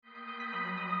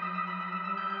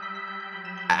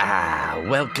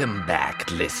Welcome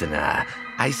back, listener.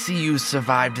 I see you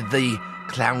survived the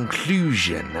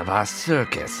conclusion of our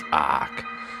circus arc.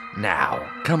 Now,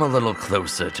 come a little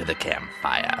closer to the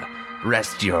campfire.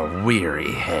 Rest your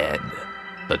weary head.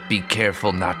 But be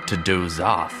careful not to doze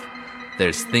off.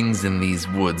 There's things in these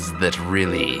woods that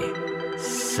really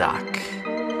suck.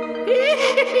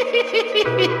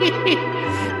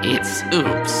 It's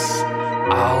Oops,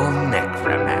 All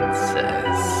Necromancers.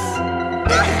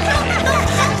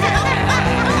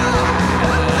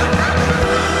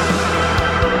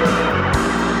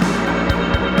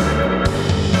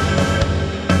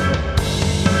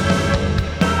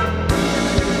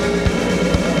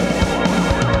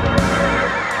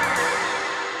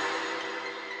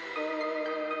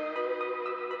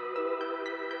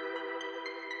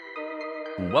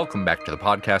 Welcome back to the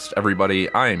podcast, everybody.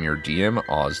 I am your DM,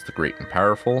 Oz the Great and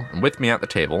Powerful, and with me at the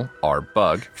table are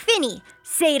Bug, Finny,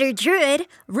 Satyr Druid,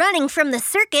 running from the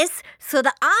circus so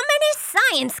the ominous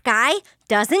science guy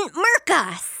doesn't murk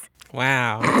us.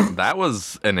 Wow. That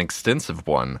was an extensive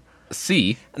one.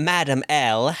 C, Madam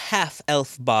L,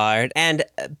 half-elf bard, and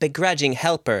begrudging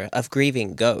helper of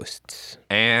grieving ghosts.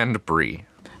 and Bree.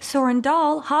 Soren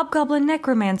Dahl, Hobgoblin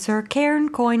Necromancer, Cairn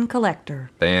Coin Collector.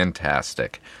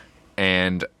 Fantastic.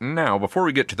 And now, before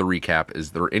we get to the recap,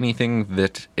 is there anything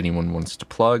that anyone wants to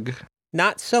plug?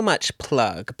 Not so much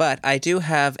plug, but I do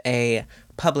have a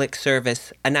public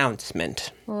service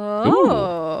announcement.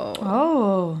 Whoa.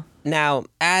 Oh. Now,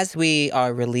 as we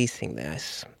are releasing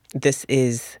this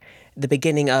is the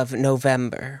beginning of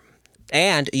November.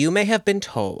 And you may have been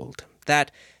told that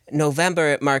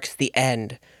November marks the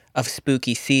end of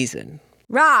spooky season.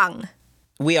 Wrong.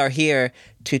 We are here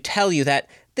to tell you that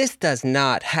this does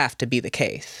not have to be the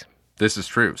case. This is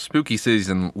true. Spooky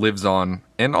season lives on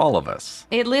in all of us.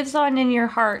 It lives on in your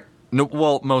heart. No,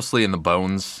 well, mostly in the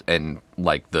bones and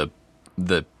like the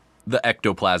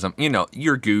ectoplasm. You know,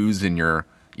 your goos and your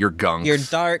gunks. Your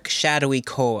dark, shadowy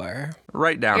core.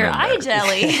 Right down Your in eye there.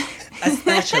 jelly.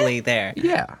 Especially there.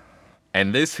 Yeah.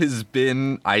 And this has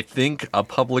been, I think, a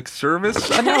public service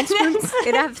announcement.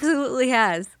 It absolutely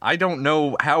has. I don't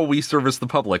know how we service the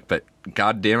public, but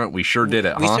god damn it, we sure did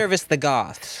it, We huh? service the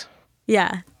goths.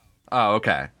 Yeah. Oh,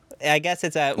 okay. I guess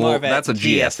it's more Well, of a that's a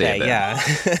GSA then. yeah.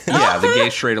 Yeah, the Gay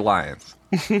Straight Alliance.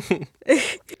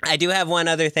 I do have one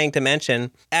other thing to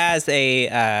mention. As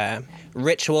a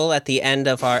ritual at the end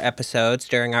of our episodes,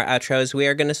 during our outros, we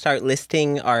are going to start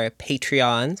listing our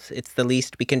Patreons. It's the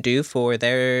least we can do for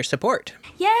their support.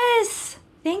 Yes.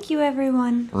 Thank you,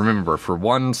 everyone. Remember, for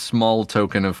one small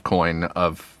token of coin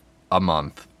of a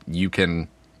month, you can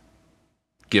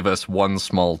give us one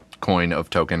small coin of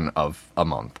token of a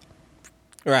month.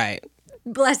 Right.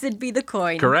 Blessed be the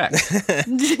coin. Correct.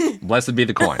 Blessed be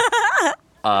the coin.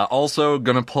 Also,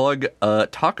 gonna plug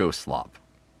Taco Slop.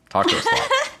 Taco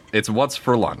Slop. It's what's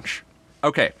for lunch.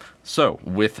 Okay, so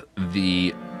with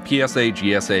the PSA,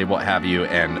 GSA, what have you,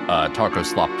 and Taco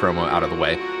Slop promo out of the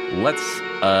way, let's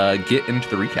get into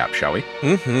the recap, shall we?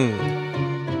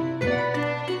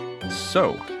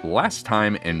 So, last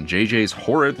time in JJ's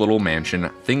horrid little mansion,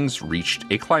 things reached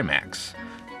a climax.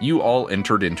 You all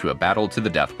entered into a battle to the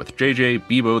death with JJ,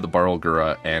 Bebo the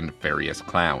Barlgura, and various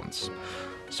clowns.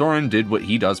 Soren did what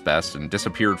he does best and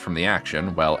disappeared from the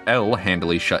action, while L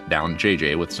handily shut down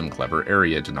JJ with some clever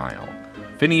area denial.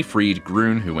 Finny freed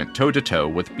Groon, who went toe-to-toe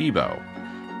with Bebo.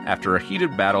 After a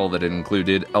heated battle that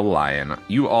included a lion,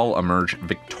 you all emerged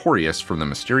victorious from the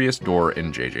mysterious door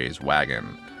in JJ's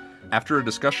wagon. After a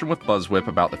discussion with Buzzwhip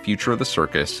about the future of the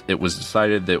circus, it was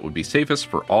decided that it would be safest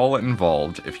for all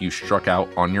involved if you struck out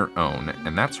on your own,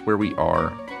 and that's where we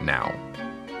are now.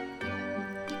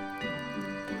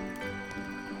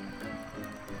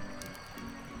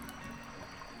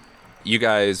 You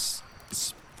guys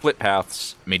split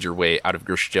paths, made your way out of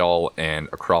Gerstjal and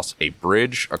across a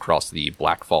bridge across the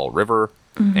Blackfall River,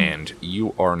 and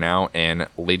you are now in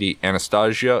Lady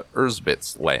Anastasia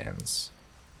Erzbit's lands.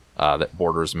 That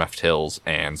borders Meft Hills,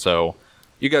 and so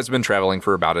you guys have been traveling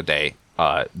for about a day,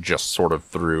 just sort of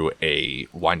through a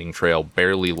winding trail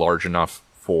barely large enough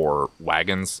for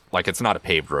wagons. Like, it's not a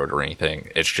paved road or anything,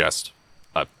 it's just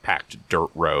a packed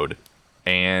dirt road.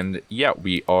 And yeah,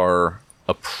 we are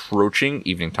approaching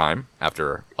evening time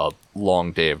after a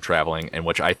long day of traveling, in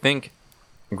which I think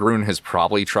Groon has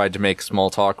probably tried to make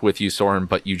small talk with you, Soren,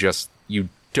 but you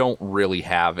don't really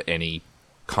have any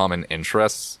common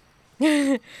interests.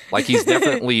 Like, he's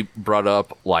definitely brought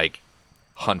up, like,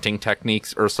 hunting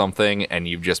techniques or something, and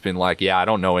you've just been like, yeah, I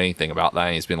don't know anything about that,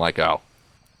 and he's been like, oh.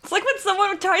 It's like when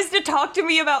someone tries to talk to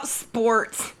me about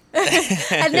sports.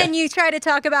 And then you try to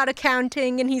talk about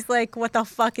accounting, and he's like, what the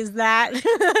fuck is that?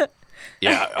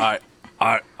 Yeah,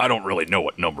 I don't really know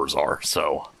what numbers are,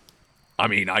 so... I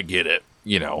mean, I get it.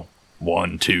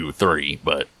 1, 2, 3,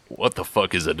 but what the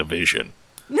fuck is a division?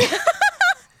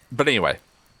 But anyway,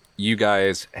 you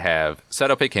guys have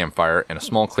set up a campfire in a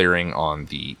small clearing on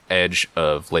the edge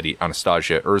of Lady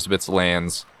Anastasia Erzbit's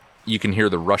lands. You can hear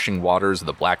the rushing waters of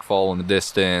the Blackfall in the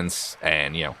distance,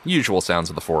 and, usual sounds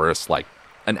of the forest, like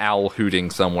an owl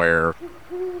hooting somewhere,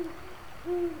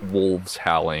 wolves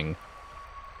howling.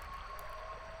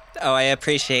 Oh, I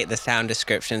appreciate the sound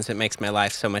descriptions. It makes my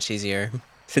life so much easier.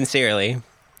 Sincerely.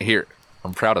 Here,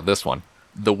 I'm proud of this one.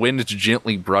 The wind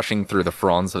gently brushing through the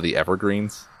fronds of the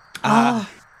evergreens.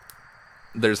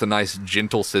 There's a nice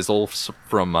gentle sizzle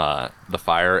from the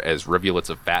fire as rivulets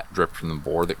of fat drip from the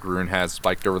boar that Grun has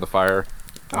spiked over the fire.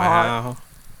 Wow.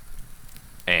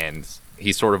 And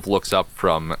he sort of looks up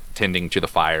from tending to the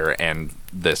fire and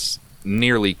this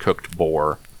nearly cooked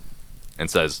boar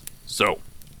and says, "So,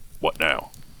 what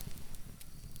now?"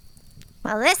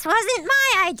 Well, this wasn't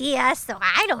my idea, so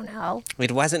I don't know.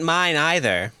 It wasn't mine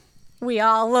either. We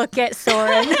all look at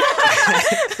Soren.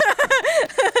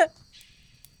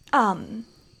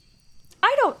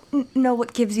 I don't know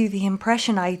what gives you the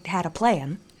impression I had a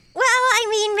plan. Well, I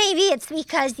mean, maybe it's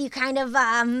because you kind of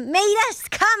made us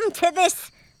come to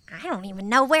this. I don't even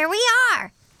know where we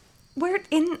are. We're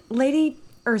in Lady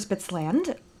Erzbit's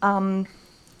land,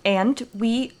 and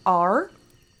we are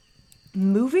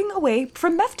moving away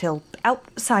from Meftil.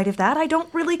 Outside of that, I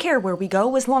don't really care where we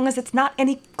go as long as it's not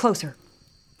any closer.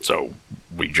 So,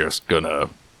 we just gonna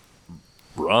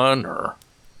run, or?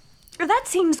 That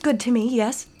seems good to me,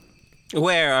 yes.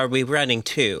 Where are we running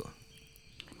to?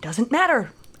 Doesn't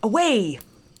matter. Away.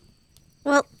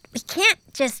 Well, we can't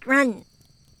just run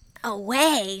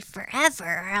away forever,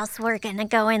 or else we're gonna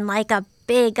go in like a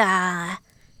big,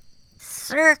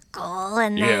 circle,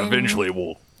 and then... Yeah, eventually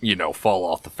we'll, fall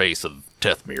off the face of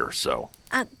Tethmir, so...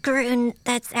 Grun,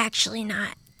 that's actually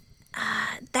not,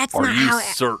 that's Are not you how...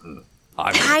 certain?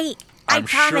 I'm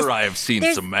sure promise, I have seen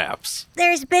some maps.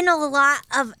 There's been a lot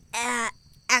of,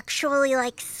 actually,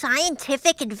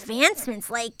 scientific advancements,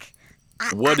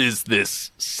 What is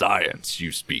this science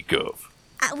you speak of?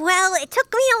 Well, it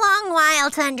took me a long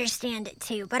while to understand it,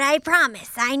 too, but I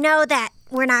promise, I know that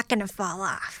we're not gonna fall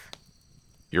off.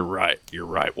 You're right.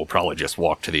 We'll probably just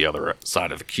walk to the other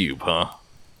side of the cube, huh?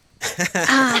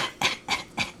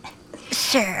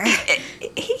 Sure.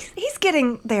 He's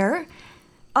getting there.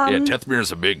 Yeah,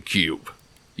 Tethmir's a big cube.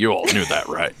 You all knew that,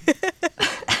 right?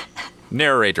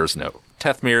 Narrator's note.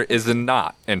 Tethmir is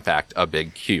not, in fact, a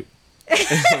big cube.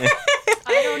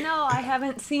 I don't know. I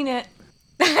haven't seen it.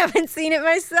 I haven't seen it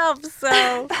myself,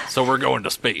 so... So we're going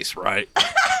to space, right?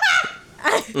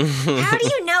 How do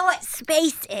you know what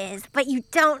space is, but you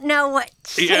don't know what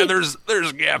shape? Yeah, there's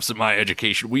gaps in my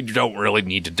education we don't really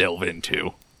need to delve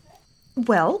into.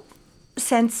 Well,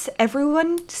 since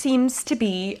everyone seems to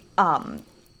be,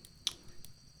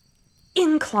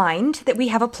 inclined that we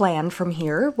have a plan from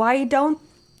here, why don't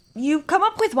you come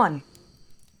up with one?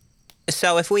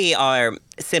 So if we are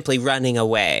simply running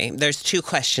away, there's two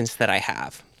questions that I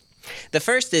have. The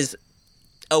first is,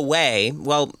 away,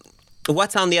 well,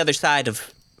 what's on the other side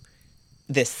of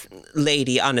this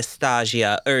Lady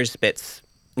Anastasia Erzbit's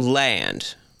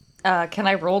land? Can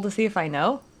I roll to see if I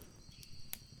know?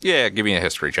 Yeah, give me a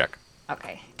history check.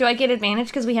 Okay. Do I get advantage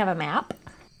because we have a map?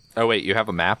 Oh, wait, you have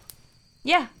a map?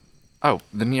 Yeah. Oh,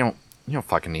 then you don't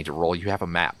fucking need to roll. You have a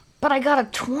map. But I got a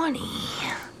 20.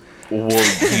 Well,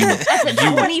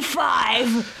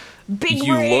 25! Big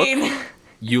brain!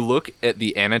 You look at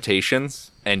the annotations,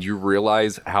 and you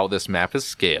realize how this map is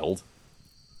scaled,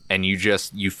 and you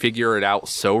figure it out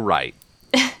so right.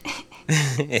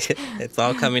 It's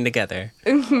all coming together.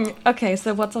 Okay,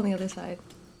 so what's on the other side?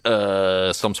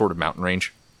 Some sort of mountain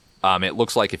range. It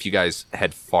looks like if you guys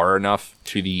head far enough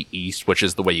to the east, which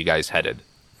is the way you guys headed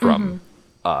from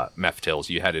Meftils,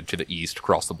 you headed to the east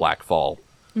across the Blackfall,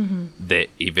 that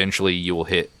eventually you will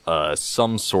hit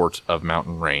some sort of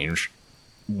mountain range,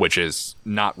 which is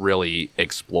not really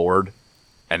explored,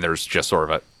 and there's just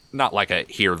sort of not like a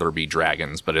here there be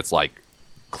dragons, but it's like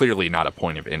clearly not a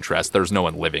point of interest. There's no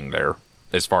one living there,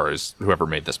 as far as whoever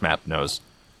made this map knows.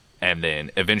 And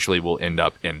then eventually we'll end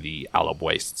up in the Alab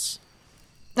Wastes.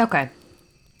 Okay.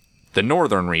 The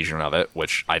northern region of it,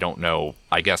 which I don't know,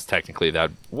 I guess technically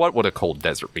what would a cold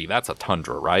desert be? That's a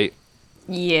tundra, right?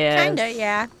 Yeah. Kinda,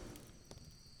 yeah.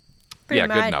 Pretty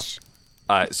much. Good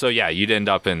enough. So yeah, you'd end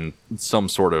up in some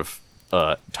sort of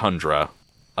tundra.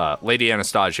 Lady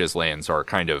Anastasia's lands are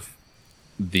kind of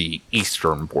the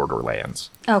eastern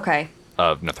borderlands Okay.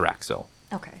 of Nethraccil.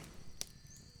 Okay.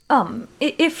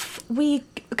 If we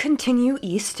continue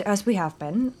east as we have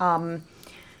been,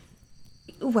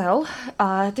 Well,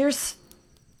 there's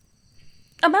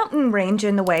a mountain range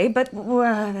in the way, but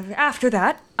after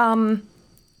that,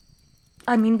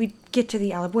 we get to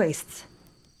the Alab Wastes.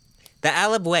 The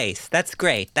Alab Waste. That's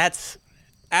great. That's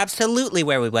absolutely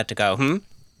where we want to go,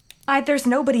 There's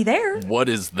nobody there. What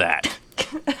is that?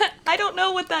 I don't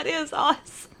know what that is,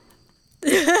 Oz.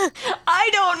 I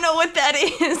don't know what that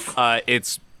is.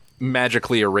 It's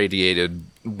magically irradiated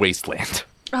wasteland.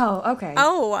 Oh, okay.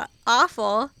 Oh,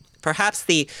 awful. Perhaps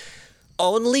the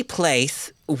only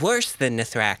place worse than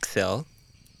Nethraccil,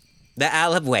 the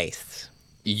Alab Wastes.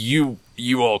 You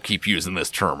all keep using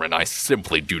this term, and I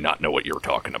simply do not know what you're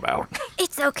talking about.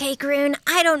 It's okay, Groon.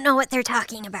 I don't know what they're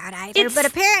talking about either, but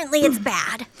apparently it's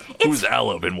bad. Who's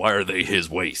Alab, and why are they his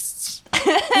wastes?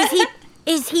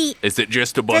 Is Is it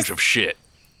just a bunch of shit?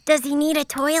 does he need a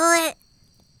toilet?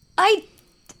 I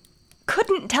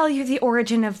couldn't tell you the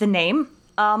origin of the name.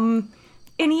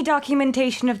 Any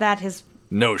documentation of that is...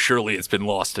 No, surely it's been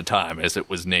lost to time, as it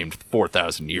was named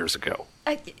 4,000 years ago.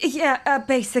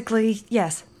 basically,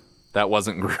 yes. That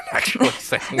wasn't Groot actually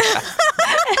saying that.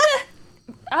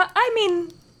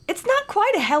 It's not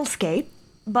quite a hellscape,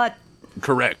 but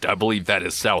Correct, I believe that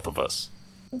is south of us.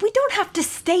 we don't have to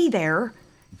stay there.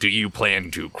 Do you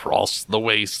plan to cross the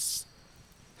wastes?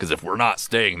 Because if we're not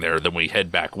staying there, then we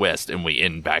head back west and we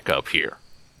end back up here.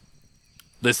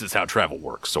 This is how travel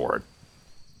works, Soren.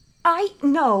 I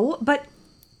know, but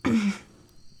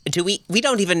We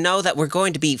don't even know that we're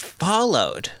going to be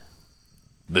followed.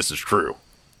 This is true.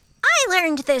 I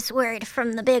learned this word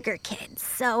from the bigger kids,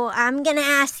 so I'm gonna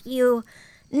ask you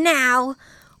now,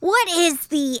 what is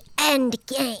the end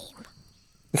game?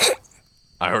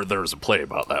 I heard there was a play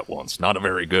about that once. Not a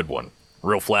very good one.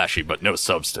 Real flashy, but no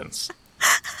substance.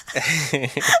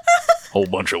 Whole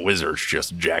bunch of wizards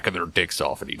just jacking their dicks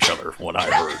off at each other, what I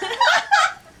heard.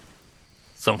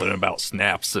 Something about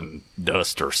snaps and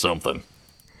dust or something.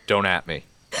 Don't at me.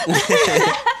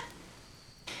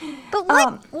 But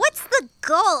what's the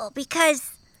goal?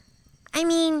 Because, I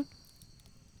know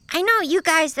you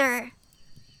guys are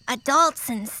adults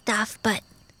and stuff, but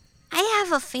I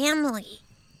have a family.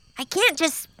 I can't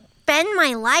just spend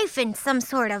my life in some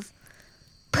sort of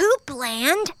poop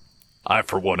land. I,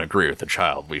 for one, agree with the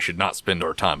child. We should not spend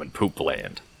our time in poop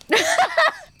land.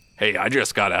 Hey, I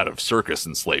just got out of circus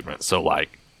enslavement, so,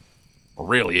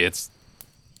 really,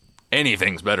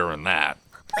 anything's better than that.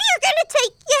 Well,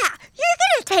 you're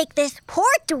gonna take this poor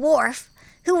dwarf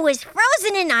who was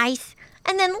frozen in ice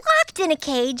and then locked in a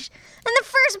cage, and the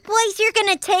first place you're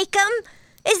gonna take him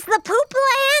is the poop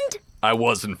land? I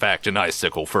was, in fact, an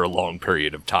icicle for a long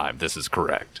period of time. This is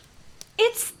correct.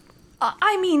 it's...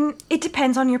 it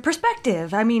depends on your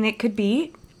perspective. It could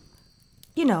be,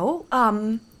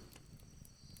 a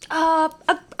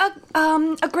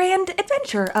grand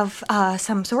adventure of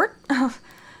some sort.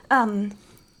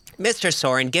 Mr.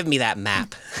 Soren, give me that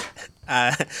map.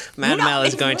 Madam L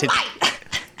is going to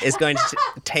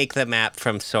take the map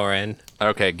from Soren.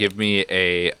 Okay, give me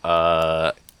a,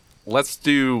 let's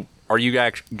do, are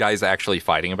you guys actually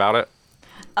fighting about it?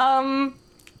 I'm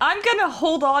gonna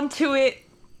hold on to it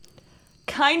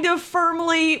kind of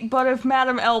firmly, but if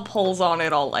Madam L pulls on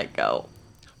it, I'll let go.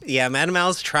 Yeah, Madam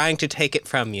L's trying to take it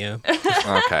from you.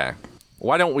 Okay.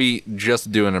 Why don't we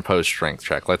just do an opposed strength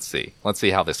check? Let's see. Let's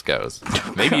see how this goes.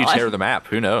 Maybe you God. tear the map.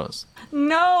 Who knows?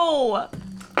 No!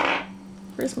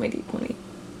 Where's my D20?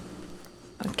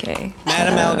 Okay.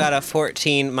 Madam L got a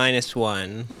 14 minus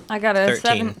 1. I got a 13.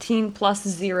 17 plus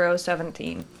 0,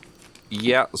 17.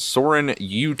 Yeah, Soren,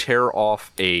 you tear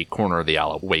off a corner of the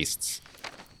Alab Wastes.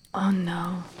 Oh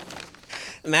no.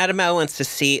 Madam L wants to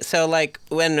see, so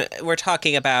when we're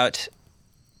talking about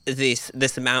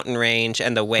this mountain range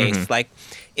and the waste,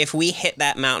 if we hit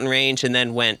that mountain range and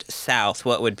then went south,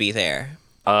 what would be there?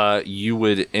 You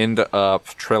would end up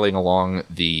trailing along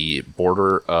the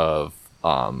border of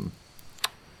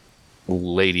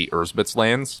Lady Erzbit's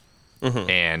lands,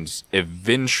 and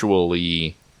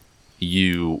eventually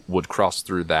you would cross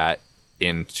through that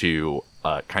into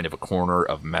kind of a corner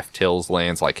of Meftil's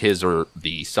lands, like his are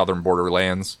the southern border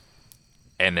lands,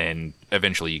 and then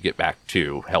eventually you get back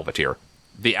to Helvetir.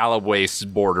 The Alab Wastes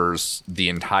borders the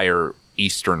entire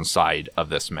eastern side of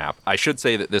this map. I should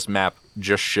say that this map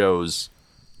just shows,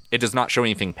 it does not show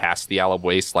anything past the Alab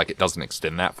Wastes, like it doesn't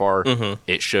extend that far.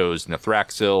 It shows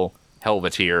Nethraccil,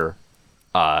 Helvetir,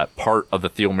 part of the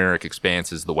Theomeric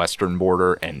Expanse is the western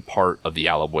border, and part of the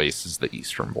Alab Wastes is the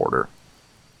eastern border.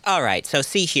 All right, so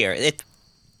see here.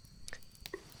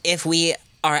 If we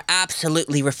are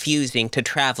absolutely refusing to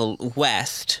travel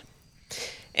west,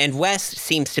 and west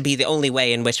seems to be the only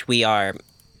way in which we are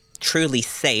truly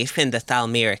safe in the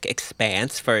Thalmeric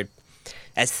Expanse for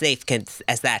as safe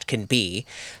as that can be,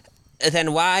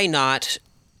 then why not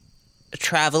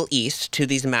travel east to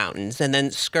these mountains and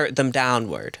then skirt them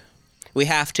downward? We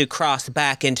have to cross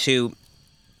back into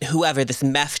whoever this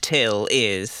Meftil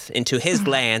is, into his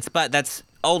lands, but that's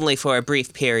only for a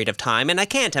brief period of time, and I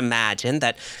can't imagine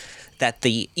that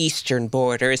the eastern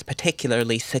border is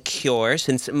particularly secure,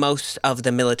 since most of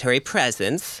the military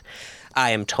presence,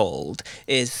 I am told,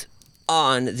 is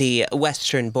on the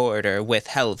western border with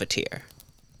Helvetir.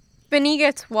 Finny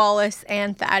gets Wallace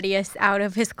and Thaddeus out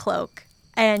of his cloak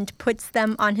and puts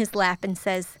them on his lap and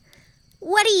says,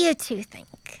 What do you two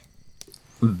think?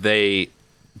 They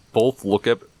both look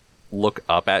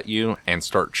up at you and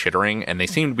start chittering, and they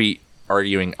seem to be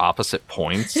arguing opposite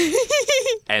points.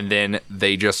 And then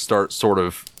they just start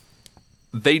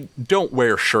they don't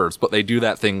wear shirts, but they do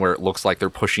that thing where it looks like they're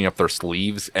pushing up their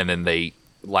sleeves, and then they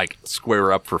like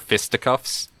square up for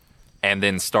fisticuffs and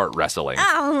then start wrestling.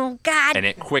 Oh, God. And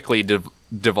it quickly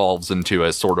devolves into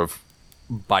a sort of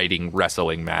biting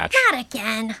wrestling match. Not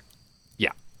again.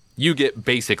 Yeah. You get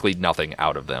basically nothing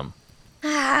out of them.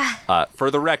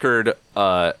 For the record,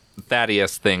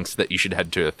 Thaddeus thinks that you should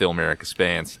head to Thilmeric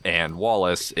Expanse, and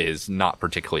Wallace is not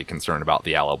particularly concerned about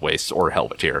the Alab Wastes or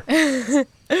Helvetir.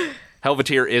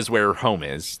 Helvetir is where home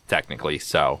is, technically,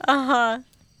 so. I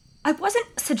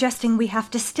wasn't suggesting we have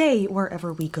to stay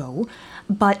wherever we go,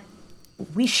 but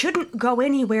we shouldn't go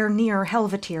anywhere near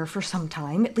Helvetir for some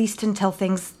time, at least until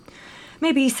things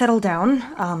maybe settle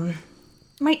down.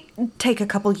 Might take a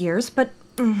couple years, but...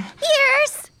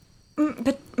 Years?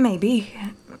 But maybe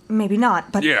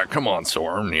not, but... Yeah, come on,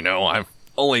 Soren, I've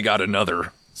only got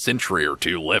another century or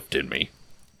two left in me.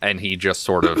 And he just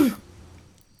sort of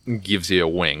gives you a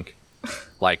wink.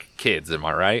 Like kids, am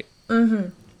I right? Mm-hmm.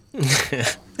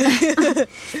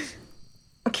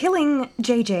 Killing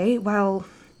JJ, while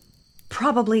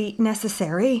probably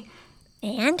necessary...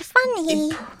 And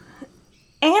funny.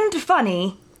 And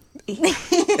funny...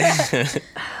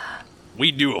 We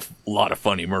do a lot of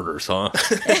funny murders, huh?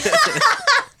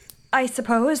 I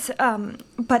suppose,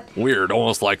 but... Weird,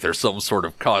 almost like there's some sort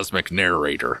of cosmic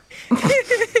narrator.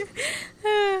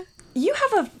 You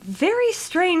have a very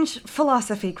strange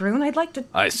philosophy, Groon. I'd like to...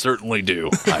 I certainly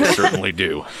do.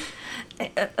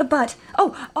 But...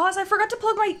 Oh, Oz, I forgot to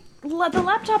plug the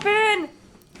laptop in!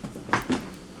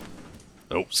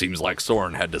 Oh, seems like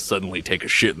Soren had to suddenly take a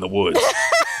shit in the woods.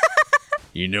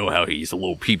 You know how he's a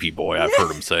little pee-pee boy, I've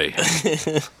heard him say.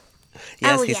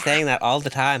 Yes, he's saying that all the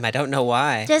time. I don't know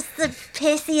why. Just the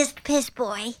pissiest piss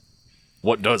boy.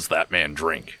 What does that man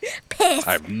drink? Piss.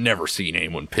 I've never seen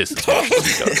anyone piss as much as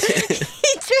he does.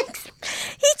 He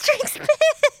drinks piss.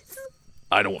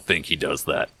 I don't think he does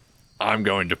that. I'm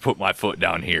going to put my foot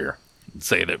down here and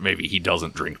say that maybe he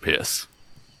doesn't drink piss.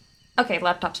 Okay,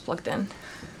 laptop's plugged in.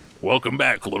 Welcome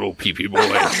back, little pee-pee boy.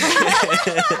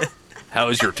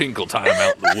 How's your tinkle time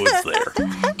out in the woods there?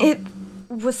 It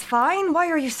was fine. Why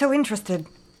are you so interested?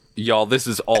 Y'all, this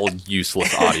is all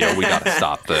useless audio. We gotta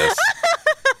stop this.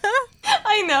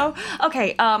 I know.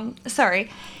 Okay, sorry.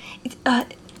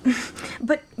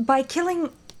 But by killing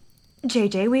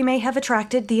JJ, we may have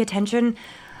attracted the attention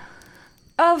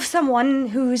of someone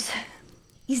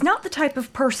he's not the type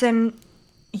of person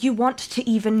you want to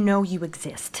even know you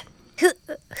exist.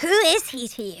 Who is he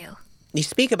to you? You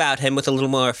speak about him with a little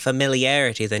more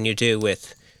familiarity than you do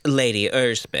with Lady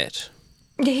Erzbit.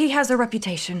 He has a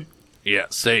reputation. Yeah,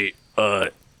 say,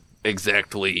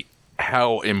 exactly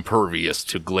how impervious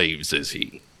to glaives is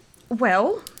he?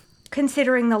 Well,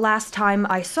 considering the last time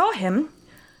I saw him,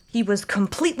 he was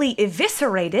completely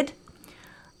eviscerated.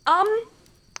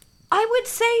 I would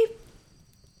say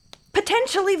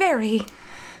potentially very.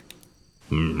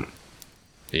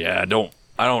 Yeah, I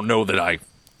don't know that I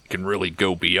can really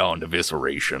go beyond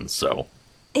evisceration, so.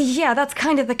 Yeah, that's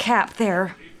kind of the cap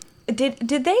there. Did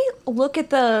they look at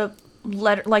the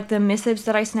letter, like the missives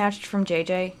that I snatched from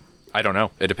JJ? I don't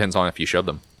know. It depends on if you showed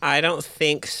them. I don't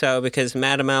think so, because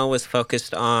Madame L was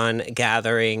focused on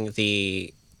gathering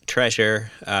the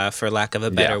treasure, for lack of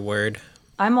a better word.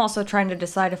 I'm also trying to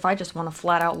decide if I just want to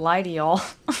flat out lie to y'all.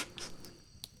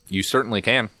 You certainly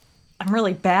can. I'm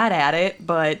really bad at it,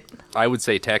 but... I would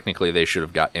say technically they should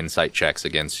have got insight checks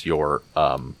against your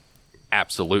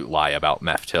absolute lie about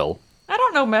Meftil. I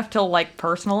don't know Meftil, like,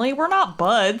 personally. We're not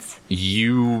buds.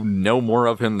 You know more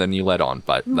of him than you let on,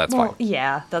 but that's fine.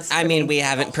 Yeah, that's... I mean, we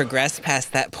haven't progressed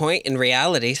past that point in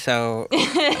reality, so...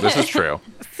 This is true.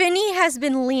 Finny has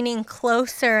been leaning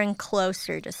closer and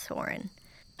closer to Soren.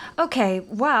 Okay,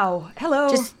 wow. Hello.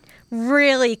 Just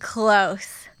really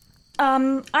close.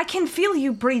 I can feel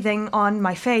you breathing on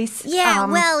my face. Yeah,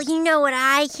 well, you know what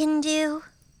I can do?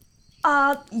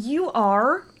 You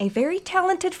are a very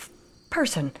talented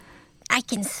person. I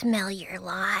can smell your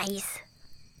lies.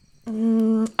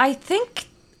 I think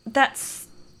that's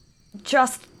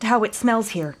just how it smells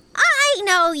here. I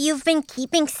know you've been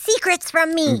keeping secrets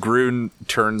from me. Groon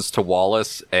turns to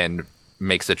Wallace and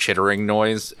makes a chittering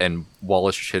noise, and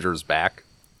Wallace chitters back.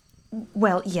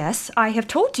 Well, yes, I have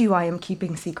told you I am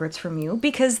keeping secrets from you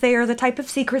because they are the type of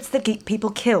secrets that get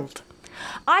people killed.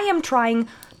 I am trying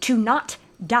to not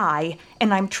die,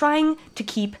 and I'm trying to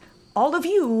keep all of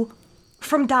you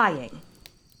from dying.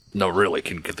 No, really,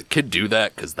 can the kid do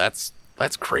that? Because that's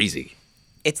crazy.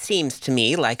 It seems to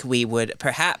me like we would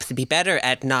perhaps be better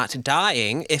at not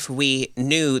dying if we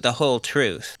knew the whole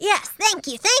truth. Yes, thank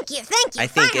you. I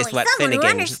think Finally, is what someone who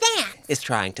Finnegan understands. is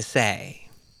trying to say.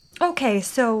 Okay,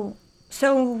 so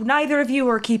neither of you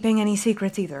are keeping any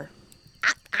secrets either.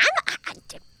 I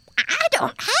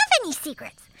don't have any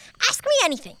secrets. Ask me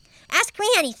anything.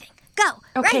 Go,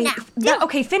 Okay, right now.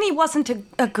 okay, Finny wasn't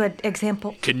a good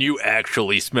example. Can you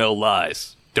actually smell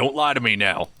lies? Don't lie to me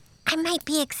now. I might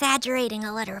be exaggerating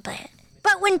a little bit,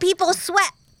 but when people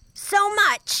sweat so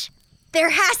much,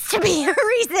 there has to be a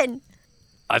reason.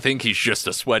 I think he's just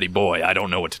a sweaty boy. I don't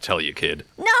know what to tell you, kid.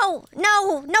 No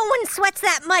one sweats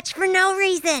that much for no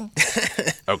reason.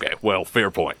 Okay, well,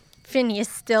 fair point. Finny is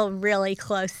still really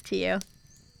close to you.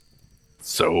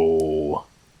 So,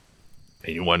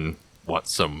 anyone want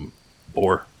some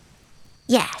boar?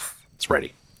 Yes. It's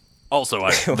ready. Also,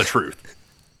 the truth.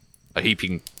 A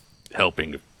heaping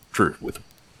helping of truth with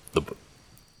the...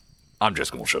 I'm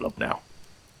just gonna shut up now.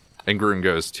 And Groon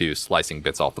goes to slicing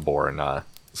bits off the boar and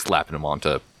slapping them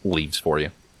onto leaves for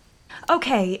you.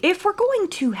 Okay, if we're going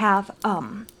to have,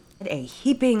 a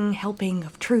heaping helping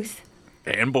of truth...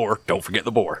 And boar. Don't forget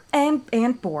the boar.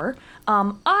 And boar,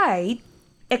 I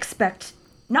expect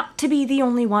not to be the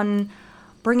only one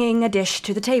bringing a dish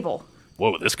to the table.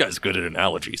 Whoa, this guy's good at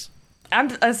analogies.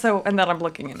 And then I'm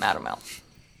looking at Madam L.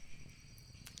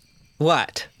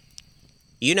 What?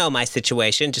 You know my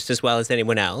situation just as well as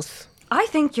anyone else. I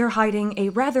think you're hiding a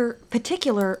rather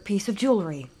particular piece of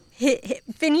jewelry.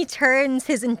 Finny turns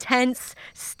his intense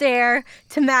stare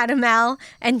to Madame L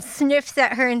and sniffs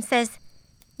at her and says,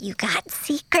 You got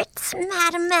secrets,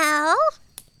 Madam L?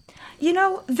 You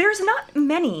know, there's not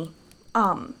many,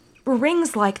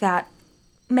 rings like that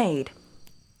made.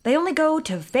 They only go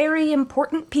to very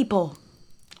important people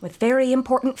with very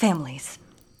important families.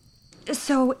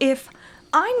 So if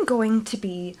I'm going to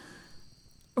be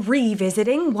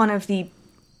revisiting one of the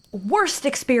worst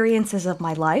experiences of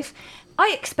my life,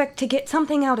 I expect to get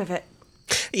something out of it.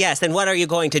 Yes, and what are you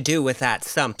going to do with that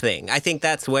something? I think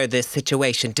that's where this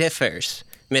situation differs,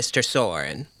 Mr.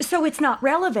 Soren. So it's not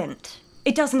relevant.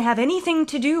 It doesn't have anything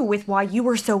to do with why you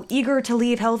were so eager to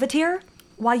leave Helvetier,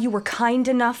 why you were kind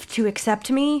enough to accept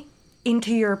me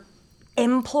into your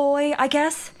employ, I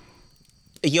guess.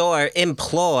 Your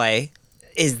employ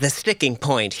is the sticking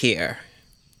point here,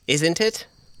 isn't it?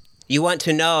 You want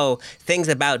to know things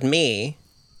about me.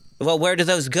 Well, where do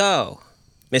those go,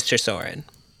 Mr. Soren?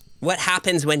 What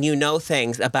happens when you know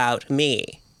things about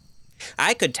me?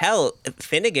 I could tell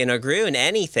Finnegan or Groon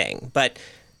anything, but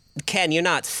can you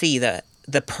not see the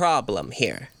problem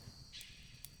here?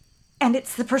 And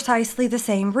it's precisely the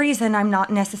same reason I'm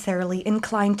not necessarily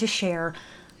inclined to share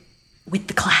with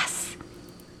the class.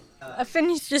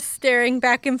 Finny's just staring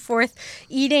back and forth,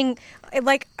 eating.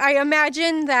 Like, I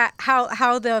imagine that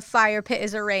how the fire pit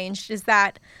is arranged is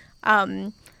that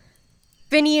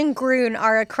Finny and Groon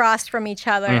are across from each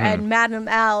other, and Madame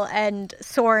L and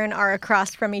Soren are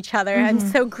across from each other. And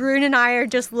so Groon and I are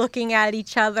just looking at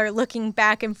each other, looking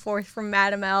back and forth from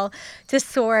Madame L to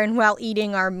Soren while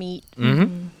eating our meat.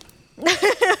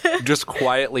 Just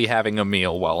quietly having a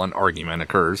meal while an argument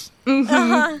occurs.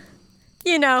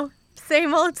 You know,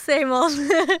 same old, same old.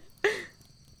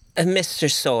 Mr.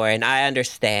 Soren, I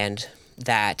understand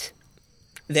that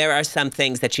there are some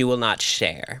things that you will not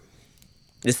share.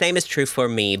 The same is true for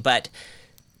me, but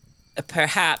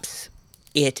perhaps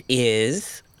it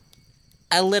is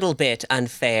a little bit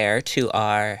unfair to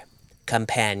our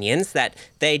companions that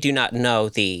they do not know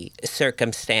the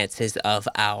circumstances of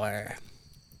our...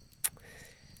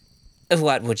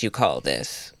 What would you call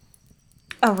this?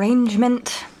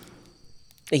 Arrangement.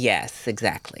 Yes,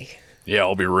 exactly. Yeah,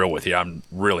 I'll be real with you. I'm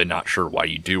really not sure why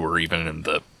you two are even in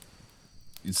the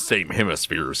same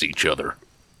hemisphere as each other.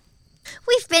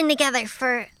 We've been together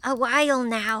for a while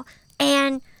now,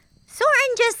 and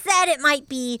Soren just said it might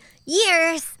be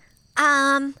years.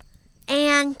 And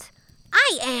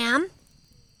I am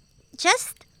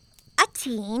just a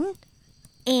teen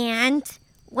and,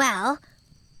 well,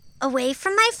 away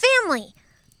from my family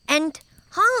and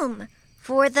home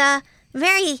for the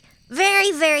very,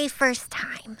 very, very first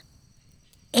time.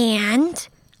 And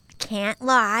I can't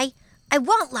lie, I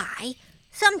won't lie,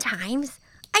 sometimes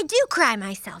I do cry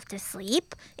myself to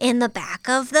sleep in the back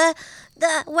of the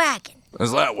wagon.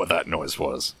 Is that what that noise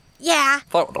was? Yeah. I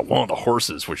thought one of the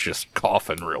horses was just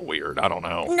coughing real weird. I don't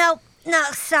know. No,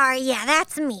 sorry, yeah,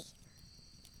 that's me.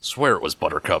 Swear it was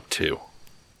Buttercup, too.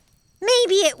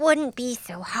 Maybe it wouldn't be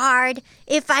so hard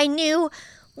if I knew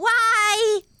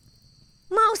why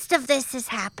most of this is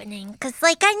happening. 'Cause,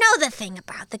 I know the thing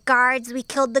about the guards. We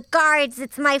killed the guards.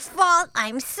 It's my fault.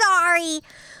 I'm sorry.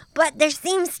 But there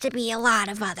seems to be a lot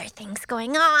of other things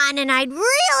going on, and I'd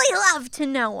really love to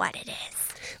know what it is.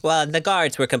 Well, the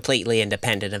guards were completely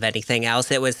independent of anything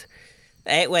else. It was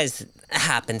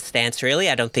happenstance, really.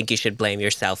 I don't think you should blame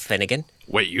yourself, Finnegan.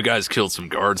 Wait, you guys killed some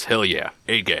guards? Hell yeah.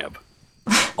 Hey, Gab.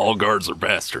 All guards are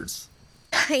bastards.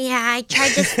 Yeah, I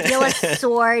tried to steal a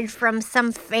sword from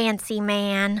some fancy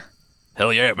man.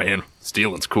 Hell yeah, man.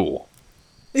 Stealing's cool.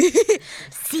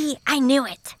 See, I knew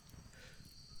it.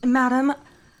 Madam,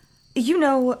 you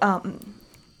know,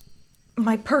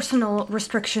 my personal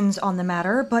restrictions on the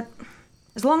matter, but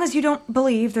as long as you don't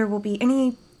believe there will be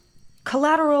any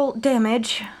collateral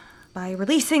damage by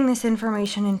releasing this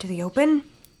information into the open,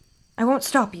 I won't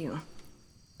stop you.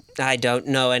 I don't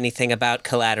know anything about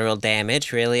collateral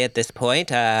damage, really, at this point.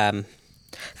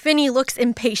 Finny looks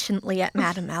impatiently at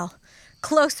Madame L,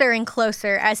 closer and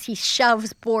closer as he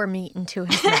shoves boar meat into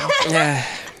his mouth.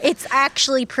 It's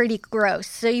actually pretty gross,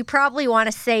 so you probably want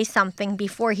to say something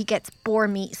before he gets boar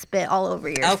meat spit all over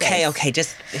your face. Okay,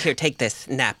 just here, take this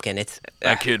napkin. It's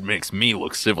That kid makes me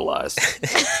look civilized.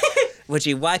 Would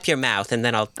you wipe your mouth, and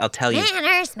then I'll tell you.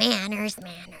 Manners.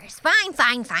 Fine.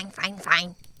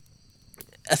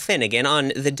 Finnegan,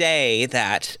 on the day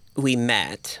that we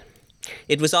met,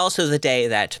 it was also the day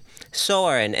that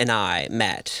Soren and I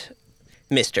met.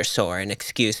 Mr. Soren,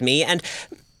 excuse me, and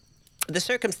the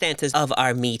circumstances of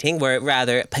our meeting were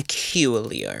rather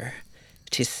peculiar,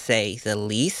 to say the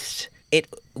least. It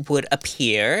would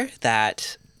appear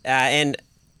that, and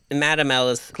Madame L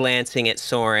is glancing at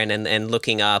Soren and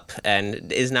looking up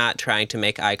and is not trying to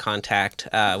make eye contact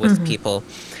with people,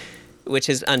 which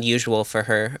is unusual for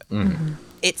her. Mm-hmm.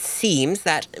 It seems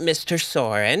that Mr.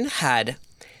 Soren had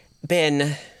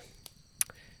been,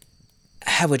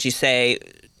 how would you say,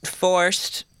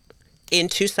 forced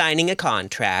into signing a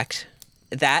contract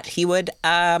that he would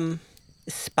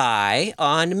spy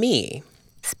on me.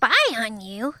 Spy on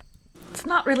you? It's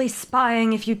not really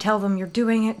spying if you tell them you're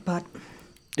doing it, but...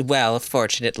 Well,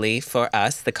 fortunately for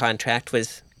us, the contract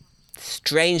was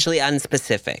strangely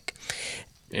unspecific.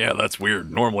 Yeah, that's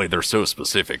weird. Normally they're so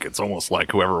specific, it's almost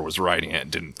like whoever was writing it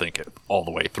didn't think it all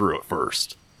the way through at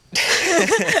first.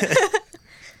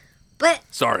 But...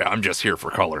 Sorry, I'm just here for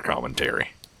color commentary.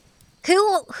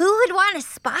 Who would want to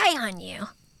spy on you?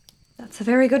 That's a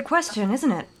very good question,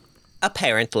 isn't it?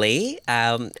 Apparently,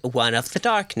 one of the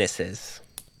darknesses.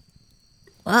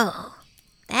 Whoa,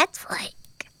 that's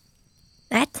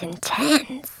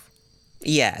intense.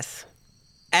 Yes.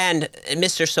 And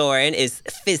Mr. Soren is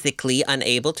physically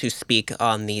unable to speak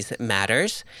on these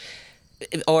matters,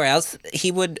 or else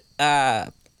he would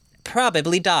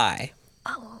probably die.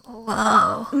 Oh,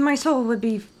 whoa. My soul would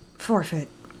be forfeit.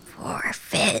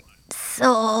 Forfeit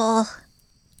soul.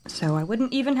 So I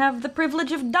wouldn't even have the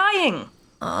privilege of dying.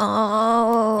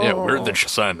 Oh. Yeah, weird that you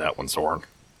signed that one, Soren.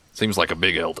 Seems like a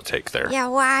big L to take there. Yeah,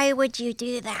 why would you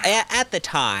do that? At the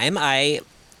time, I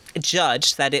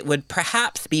judged that it would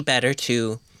perhaps be better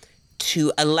to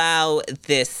allow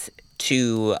this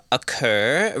to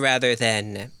occur rather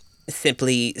than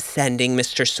simply sending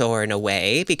Mr. Soren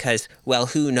away, because, well,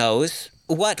 who knows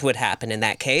what would happen in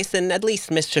that case, and at least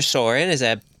Mr. Soren is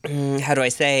a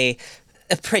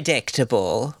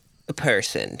predictable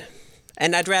person.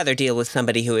 And I'd rather deal with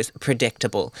somebody who is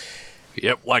predictable.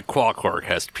 Yep, like Quacklark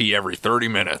has to pee every 30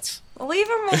 minutes. Leave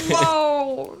him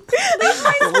alone. Leave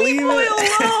my sweet boy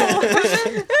alone.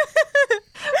 Leave him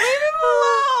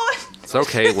alone. It's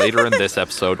okay, later in this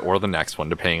episode or the next one,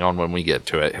 depending on when we get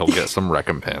to it, he'll get some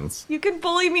recompense. You can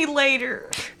bully me later.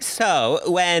 So,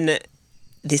 when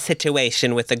the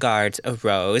situation with the guards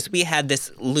arose, we had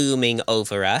this looming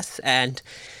over us, and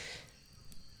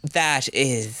that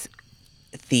is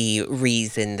the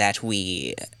reason that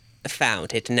we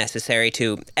found it necessary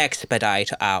to expedite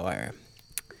our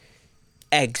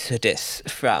exodus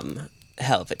from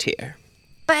Helvetir.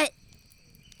 But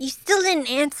you still didn't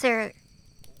answer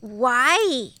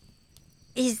why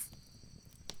is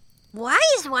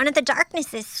one of the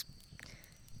darknesses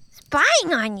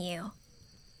spying on you?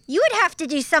 You would have to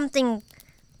do something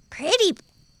pretty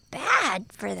bad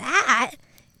for that.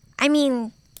 I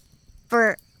mean,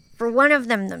 for one of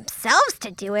them themselves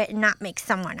to do it and not make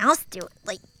someone else do it.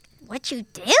 Like, what'd you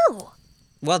do?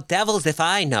 Well, devils if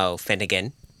I know,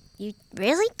 Finnegan. You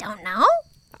really don't know?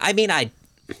 I mean,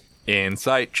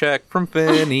 Insight check from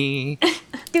Finny.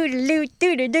 Doodaloo,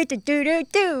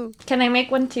 doo-doo-doo-doo-doo-doo. Can I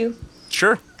make one too?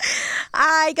 Sure.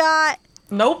 I got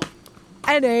Nope.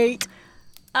 an 8.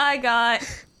 I got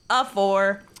a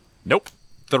 4. Nope.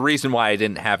 The reason why I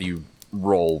didn't have you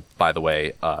roll, by the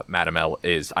way, Madam L,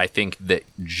 is I think that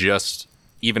just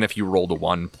even if you rolled a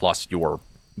 1 plus your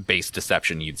base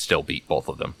deception, you'd still beat both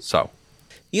of them. So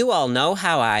you all know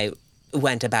how I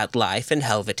went about life in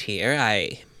Helveteer.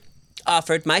 I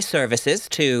offered my services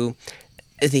to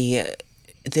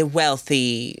the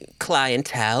wealthy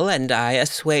clientele, and I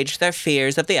assuaged their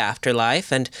fears of the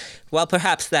afterlife, and, well,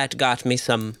 perhaps that got me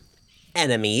some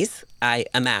enemies, I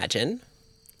imagine.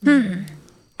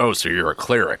 Oh, so you're a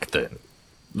cleric then?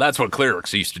 That's what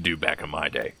clerics used to do back in my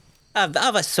day. Of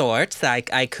a sort,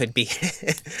 I could be.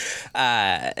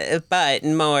 But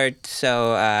more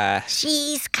so,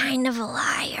 She's kind of a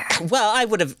liar. well, I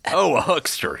would have. Oh, a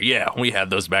huckster. Yeah, we had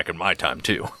those back in my time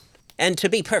too. And to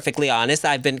be perfectly honest,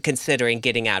 I've been considering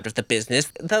getting out of the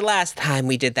business. The last time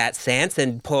we did that seance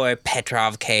and poor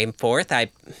Petrov came forth, I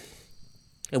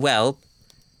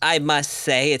must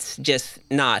say it's just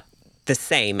not the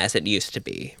same as it used to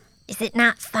be. Is it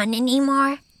not fun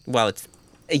anymore? Well,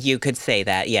 you could say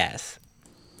that, yes.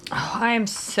 Oh, I am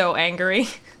so angry.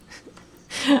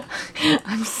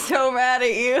 I'm so mad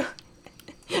at you.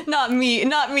 Not me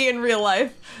in real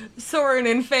life. Soren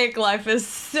in fake life is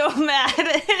so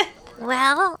mad.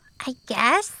 Well, I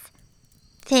guess.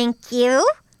 Thank you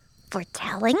for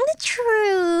telling the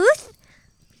truth.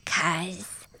 'Cause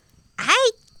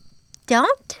I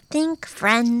don't think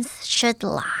friends should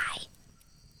lie.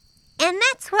 And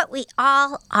that's what we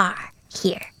all are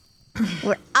here.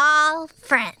 We're all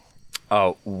friends.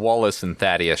 Wallace and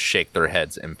Thaddeus shake their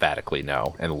heads emphatically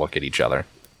no and look at each other.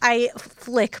 I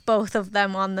flick both of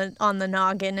them on the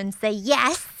noggin and say,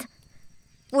 Yes,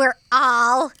 we're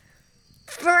all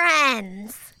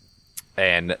friends.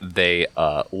 And they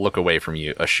look away from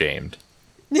you ashamed.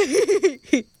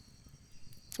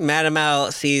 Madame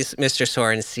L sees Mr.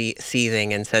 Soren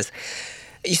seething and says,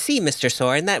 "You see, Mr.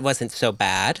 Soren, that wasn't so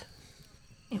bad."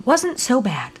 It wasn't so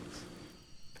bad.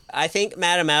 I think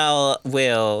Madame L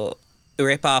will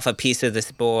rip off a piece of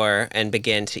this boar and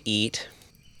begin to eat.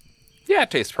 Yeah,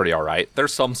 it tastes pretty all right.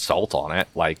 There's some salt on it.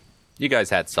 Like, you guys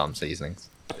had some seasonings.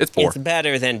 It's boar. It's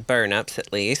better than burn-ups,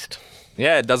 at least.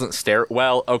 Yeah, it doesn't stare.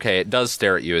 Well, okay, it does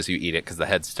stare at you as you eat it because the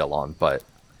head's still on. But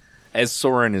as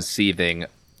Soren is seething,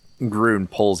 Groon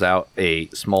pulls out a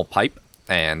small pipe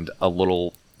and a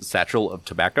little satchel of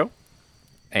tobacco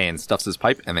and stuffs his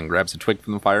pipe and then grabs a twig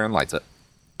from the fire and lights it.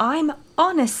 I'm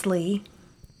honestly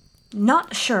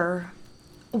not sure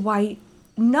why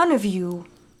none of you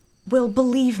will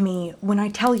believe me when I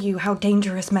tell you how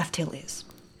dangerous Meftil is.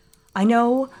 I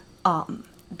know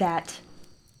that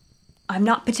I'm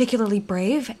not particularly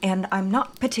brave and I'm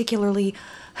not particularly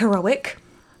heroic,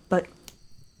 but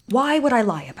why would I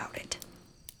lie about it?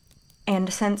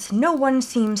 And since no one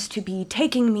seems to be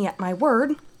taking me at my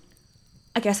word,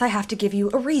 I guess I have to give you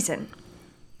a reason.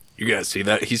 You guys see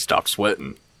that? He stopped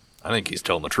sweating. I think he's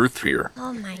telling the truth here.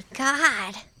 Oh my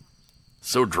god.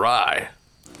 So dry.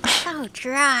 So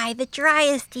dry. The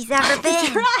driest he's ever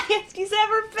been. Driest he's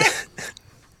ever been.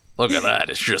 Look at that.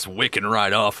 It's just wicking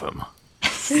right off him.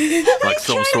 Like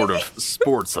some sort of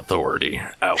sports authority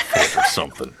outfit or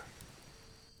something.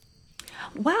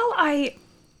 Well, I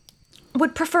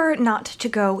would prefer not to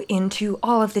go into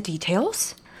all of the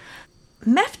details.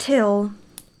 Meftil,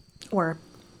 or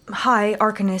High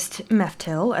Arcanist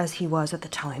Meftil, as he was at the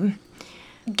time,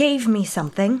 gave me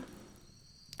something.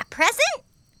 A present?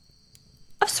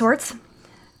 Of sorts.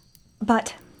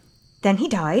 But then he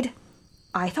died.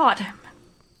 I thought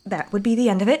that would be the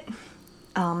end of it.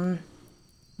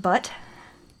 But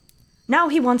now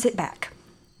he wants it back.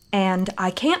 And I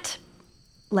can't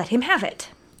let him have it.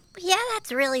 Yeah,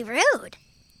 that's really rude.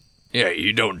 Yeah,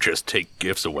 you don't just take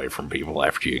gifts away from people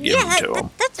after you give them to them.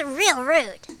 That's real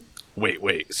rude.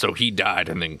 Wait, so he died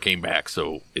and then came back,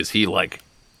 so is he like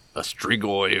a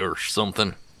Strigoi or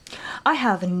something? I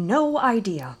have no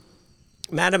idea.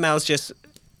 Madame L's just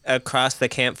across the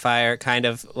campfire, kind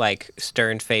of like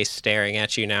stern-faced staring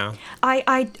at you now.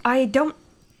 I don't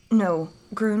know,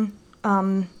 Groon.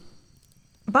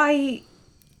 By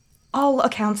all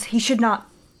accounts, he should not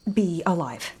be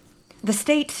alive. The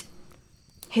state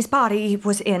his body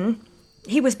was in,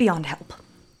 he was beyond help.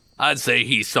 I'd say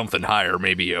he's something higher,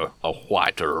 maybe a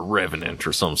white or a revenant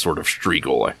or some sort of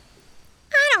Strigoi.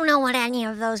 I don't know what any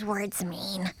of those words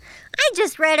mean. I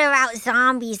just read about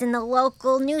zombies in the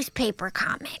local newspaper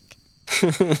comic.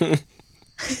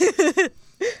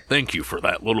 Thank you for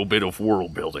that little bit of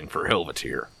world building for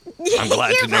Helveteer. I'm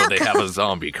glad to know they have a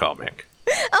zombie comic.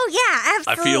 Oh, yeah,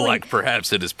 absolutely. I feel like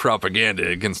perhaps it is propaganda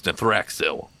against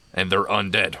Nethraccil and their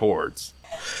undead hordes.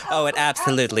 Oh, it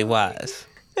absolutely was.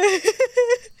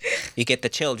 You get the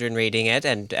children reading it,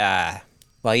 and,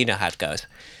 well, you know how it goes.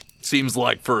 Seems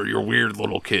like for your weird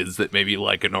little kids that maybe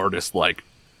like an artist like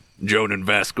Jonan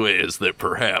Vasquez that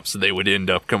perhaps they would end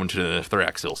up coming to the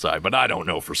Nethraccil side, but I don't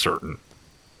know for certain.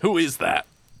 Who is that?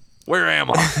 Where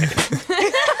am I?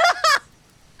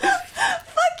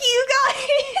 Fuck you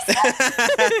guys!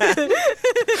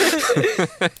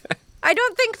 I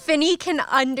don't think Finny can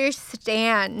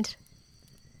understand.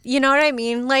 You know what I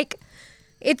mean? Like,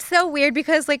 it's so weird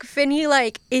because, like, Finny,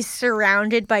 like, is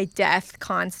surrounded by death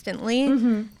constantly.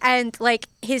 Mm-hmm. And, like,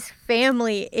 his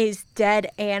family is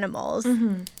dead animals.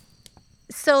 Mm-hmm.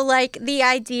 So, like, the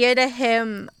idea to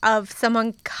him of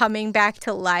someone coming back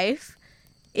to life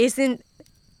isn't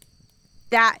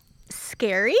that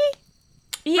scary.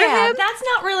 Yeah, that's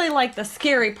not really, like, the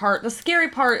scary part. The scary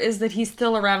part is that he's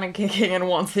still around and kicking and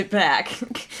wants it back.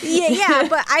 yeah,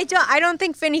 but I don't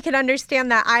think Finny can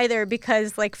understand that either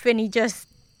because, like, Finny just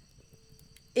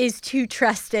is too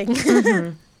trusting.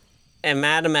 Mm-hmm. And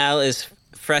Madame L is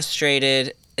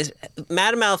frustrated.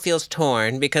 Madame L feels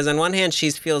torn because on one hand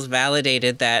she feels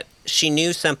validated that she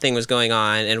knew something was going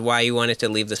on and why you wanted to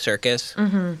leave the circus.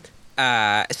 Mm-hmm.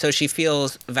 So she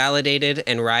feels validated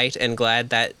and right and glad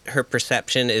that her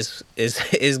perception is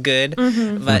good,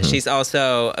 mm-hmm. but she's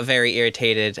also very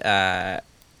irritated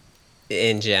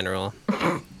in general.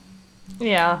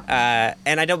 Yeah.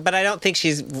 And I don't think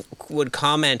would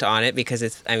comment on it because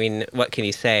it's. I mean, what can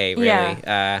you say really?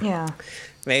 Yeah. Yeah.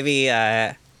 Maybe.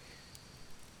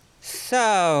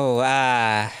 So,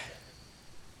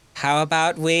 how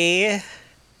about we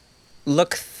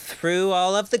look through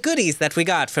all of the goodies that we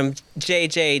got from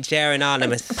JJ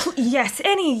Gerononimus? Yes,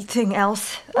 anything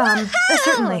else?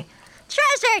 Certainly.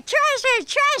 Treasure!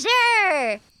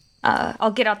 I'll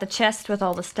get out the chest with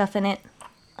all the stuff in it.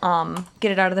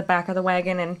 Get it out of the back of the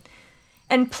wagon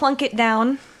and plunk it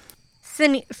down.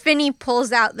 Finny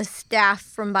pulls out the staff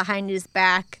from behind his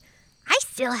back. I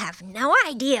still have no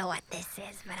idea what this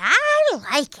is, but I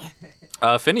like it.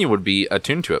 Finny would be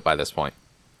attuned to it by this point.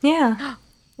 Yeah.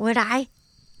 Would I?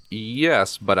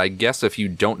 Yes, but I guess if you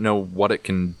don't know what it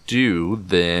can do,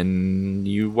 then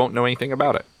you won't know anything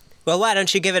about it. Well, why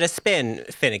don't you give it a spin,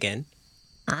 Finnegan?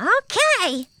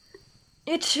 Okay.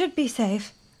 It should be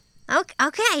safe.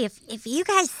 Okay, if you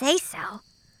guys say so.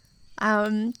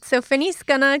 So Finny's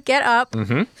gonna get up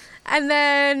mm-hmm. and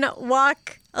then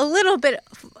walk a little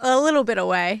bit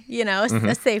away, you know, mm-hmm.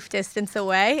 a safe distance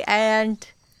away, and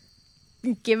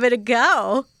give it a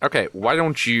go. Okay, why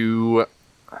don't you,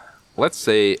 let's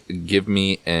say, give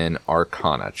me an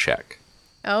Arcana check.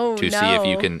 Oh, to see if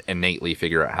you can innately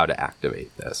figure out how to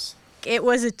activate this. It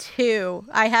was a 2.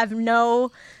 I have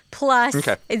no plus.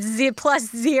 Okay. It's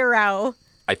 +0.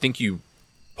 I think you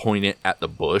point it at the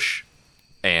bush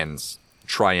and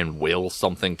try and will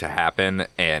something to happen,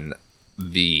 and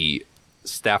the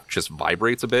staff just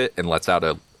vibrates a bit and lets out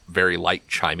a very light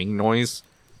chiming noise,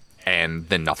 and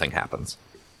then nothing happens.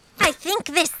 I think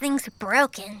this thing's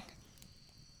broken.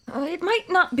 It might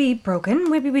not be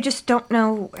broken. Maybe we just don't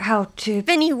know how to...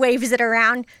 Finny waves it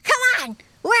around. Come on!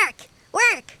 Work!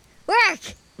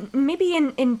 Maybe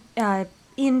in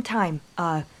time.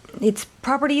 Its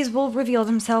properties will reveal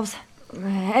themselves.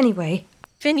 Anyway.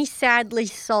 Finny sadly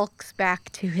sulks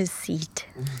back to his seat.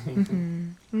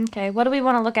 Mm-hmm. Okay, what do we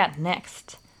want to look at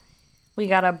next? We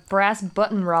got a brass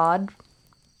button rod.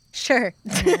 Sure.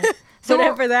 So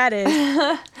whatever that is.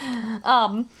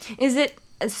 Is it...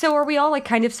 So are we all, like,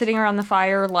 kind of sitting around the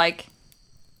fire, like,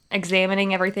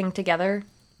 examining everything together?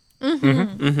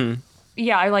 Mm-hmm. Mm-hmm.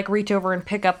 Yeah, I, like, reach over and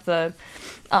pick up the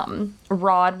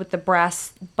rod with the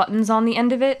brass buttons on the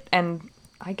end of it, and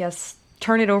I guess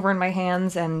turn it over in my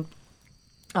hands and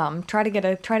try to get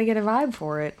a vibe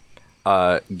for it.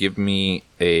 Give me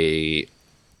a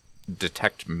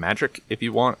detect magic if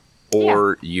you want,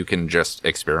 or you can just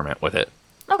experiment with it.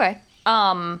 Okay.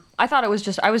 I thought I was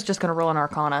just gonna roll an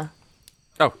Arcana.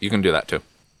 Oh, you can do that too.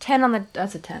 10 on the...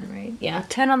 That's a 10, right? Yeah,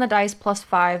 10 on the dice plus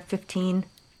 5, 15.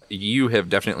 You have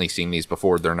definitely seen these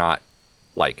before. They're not,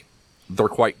 like... They're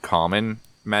quite common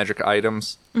magic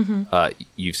items. Mm-hmm.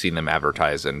 You've seen them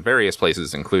advertised in various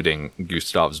places, including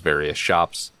Gustav's various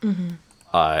shops.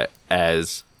 Mm-hmm.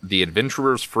 As the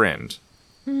adventurer's friend,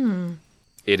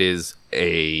 it is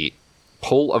a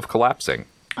pull of collapsing.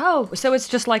 Oh, so it's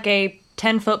just like a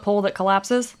 10-foot pole that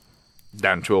collapses?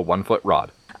 Down to a 1-foot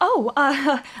rod. Oh,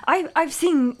 I've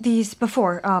seen these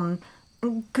before.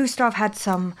 Gustav had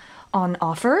some on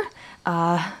offer.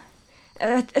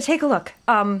 Take a look.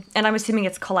 And I'm assuming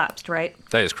it's collapsed, right?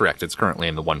 That is correct. It's currently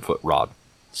in the 1-foot rod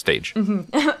stage.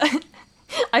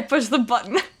 I push the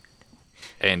button.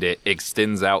 And it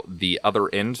extends out the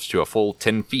other end to a full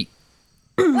 10 feet.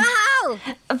 Wow!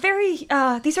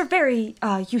 These are very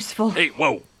useful. Hey,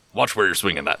 whoa! Watch where you're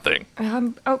swinging that thing.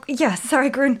 Oh, yeah, sorry,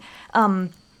 Grun.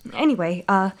 Anyway,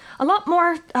 a lot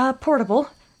more portable.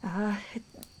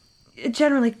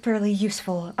 Generally fairly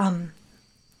useful. I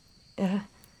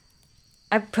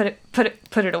put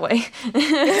it away.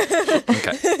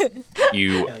 Okay.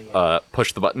 You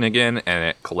push the button again, and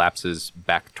it collapses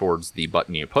back towards the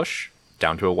button you push,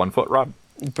 down to a 1-foot rod.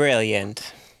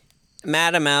 Brilliant.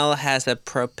 Madame L has a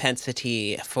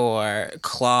propensity for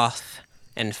cloth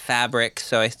and fabric,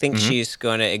 so I think she's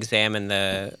going to examine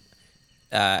the...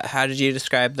 how did you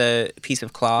describe the piece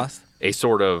of cloth? A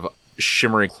sort of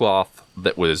shimmery cloth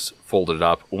that was folded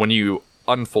up. When you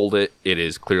unfold it, it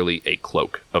is clearly a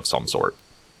cloak of some sort.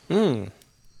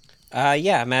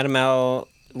 Yeah, Madame L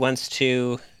wants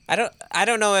to... I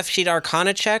don't know if she'd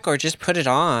Arcana check or just put it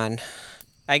on.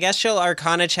 I guess she'll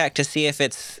Arcana check to see if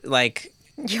it's, like...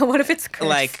 Yeah, what if it's cursed?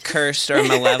 Like, cursed or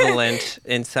malevolent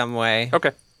in some way.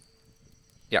 Okay.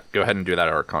 Yeah, go ahead and do that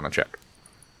Arcana check.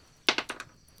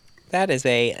 That is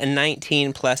a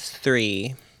 19 plus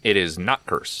 3. It is not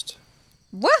cursed.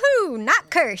 Woohoo!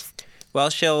 Not cursed. Well,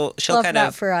 she'll Love kind that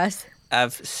of for us.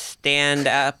 Stand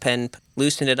up and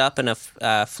loosen it up in a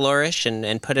flourish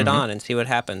and put it on and see what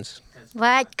happens.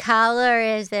 What color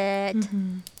is it?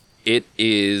 It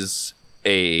is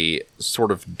a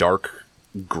sort of dark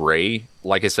gray.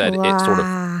 Like I said, it sort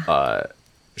of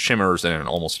shimmers in an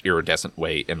almost iridescent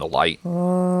way in the light.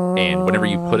 And whenever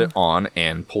you put it on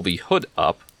and pull the hood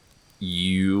up,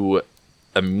 you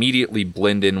immediately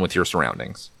blend in with your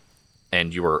surroundings.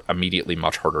 And you are immediately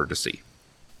much harder to see.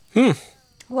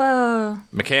 Whoa.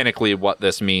 Mechanically, what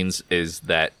this means is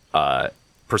that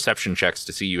perception checks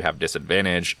to see you have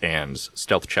disadvantage, and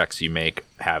stealth checks you make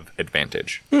have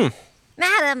advantage.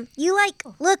 Madam, you,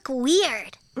 look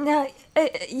weird.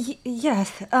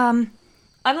 Yes. I'm,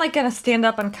 gonna stand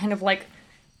up and kind of,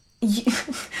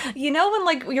 you know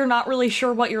when, you're not really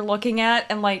sure what you're looking at,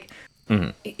 and,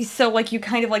 so, you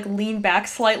kind of, lean back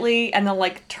slightly, and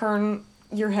then, turn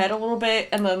your head a little bit,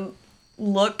 and then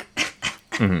look.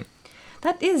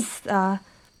 That is,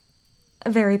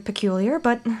 very peculiar,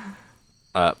 but...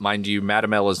 Mind you,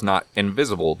 Madame L is not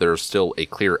invisible. There's still a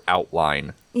clear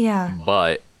outline. Yeah.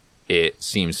 But it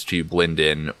seems to blend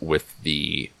in with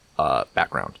the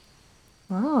background.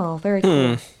 Oh, very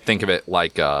cool. Think of it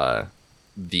like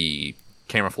the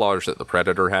camouflage that the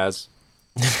Predator has,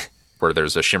 where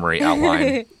there's a shimmery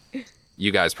outline.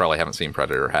 You guys probably haven't seen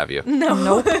Predator, have you?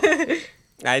 Nope.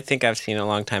 I think I've seen it a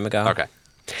long time ago. Okay.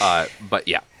 But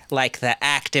yeah. Like the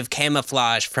active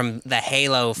camouflage from the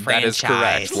Halo franchise.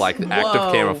 That is correct. Like the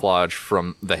active camouflage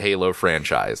from the Halo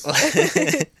franchise.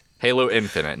 Halo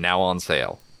Infinite, now on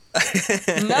sale.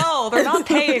 No, they're not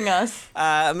paying us.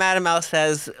 Madame L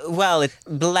says, well,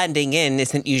 blending in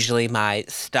isn't usually my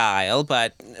style,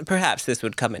 but perhaps this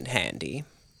would come in handy.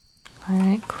 All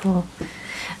right, cool.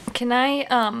 Can I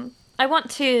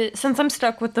want to, since I'm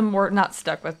stuck with the more, not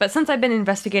stuck with, but since I've been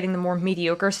investigating the more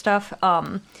mediocre stuff,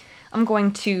 I'm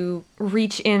going to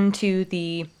reach into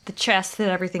the chest that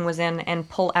everything was in and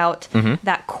pull out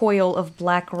that coil of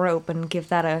black rope and give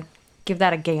that a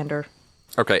gander.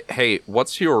 Okay, hey,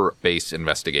 what's your base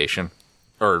investigation?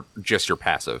 Or just your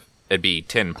passive? It'd be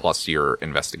 10 plus your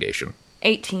investigation.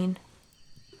 18.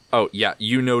 Oh, yeah,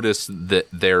 you notice that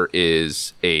there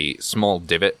is a small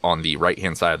divot on the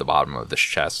right-hand side of the bottom of this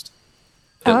chest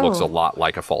that looks a lot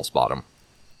like a false bottom.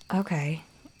 Okay.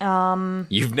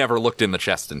 You've never looked in the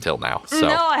chest until now, so...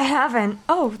 No, I haven't.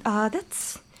 Oh,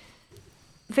 that's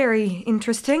very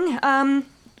interesting.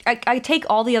 I take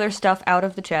all the other stuff out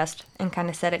of the chest and kind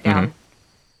of set it down.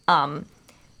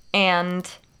 And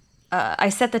I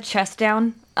set the chest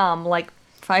down, 5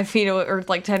 feet or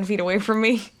 10 feet away from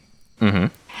me.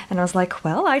 And I was like,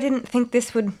 well, I didn't think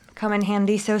this would come in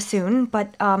handy so soon,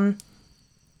 but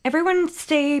everyone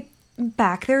stay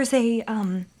back. There's a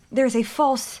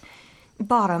false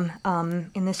bottom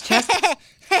in this chest.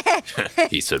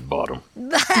 He said bottom.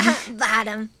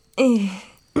 Bottom.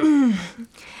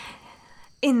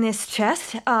 In this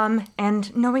chest,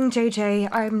 and knowing JJ,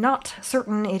 I'm not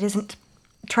certain it isn't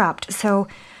trapped. So,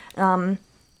 I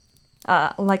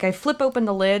flip open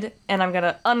the lid and I'm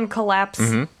gonna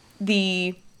uncollapse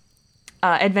the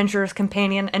adventurer's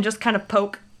companion and just kind of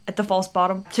poke at the false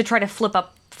bottom to try to flip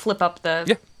flip up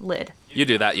the lid. You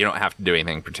do that. You don't have to do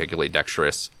anything particularly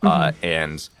dexterous.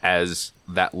 And as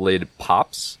that lid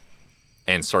pops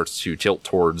and starts to tilt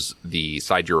towards the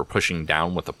side you're pushing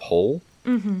down with a pole,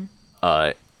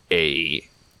 a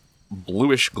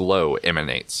bluish glow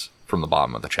emanates from the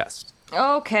bottom of the chest.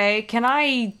 Okay, can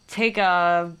I take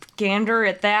a gander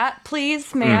at that,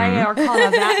 please? May I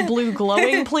arcana that blue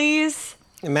glowing, please?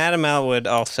 Madam L would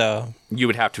also. You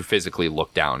would have to physically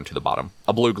look down to the bottom.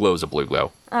 A blue glow is a blue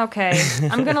glow. Okay,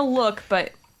 I'm gonna look,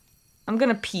 but I'm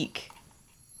gonna peek.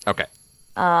 Okay.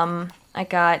 I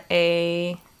got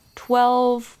a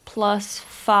 12 plus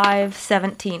 5,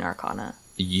 17 arcana.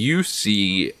 You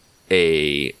see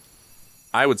I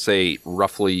would say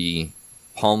roughly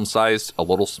palm-sized, a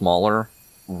little smaller,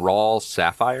 raw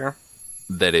sapphire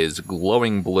that is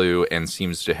glowing blue and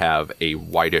seems to have a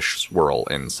whitish swirl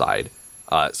inside.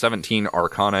 17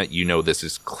 arcana, you know this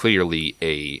is clearly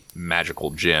a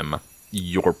magical gem.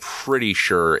 You're pretty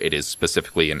sure it is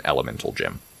specifically an elemental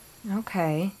gem.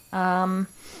 Okay. An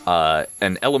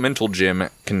elemental gem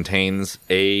contains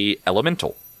a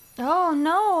elemental Oh,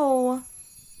 no.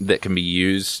 that can be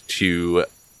used to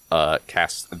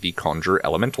cast the Conjure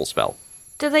Elemental spell.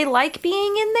 Do they like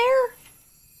being in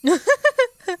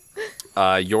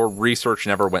there? Your research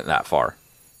never went that far.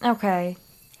 Okay.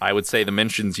 I would say the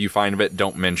mentions you find of it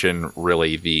don't mention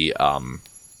really the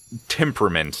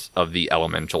temperament of the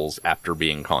elementals after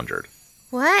being conjured.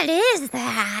 What is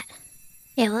that?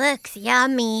 It looks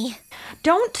yummy.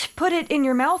 Don't put it in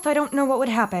your mouth. I don't know what would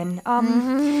happen.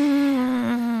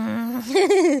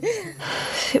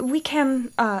 We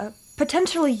can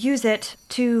potentially use it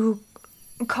to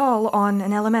call on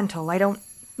an elemental. I don't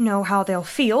know how they'll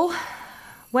feel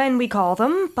when we call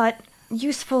them, but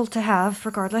useful to have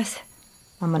regardless.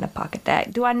 I'm gonna pocket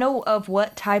that. Do I know of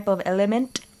what type of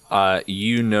element?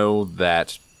 You know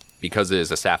that because it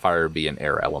is a sapphire, it would be an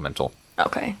air elemental.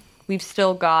 Okay. We've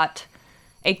still got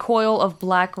a coil of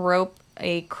black rope,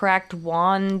 a cracked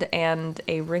wand, and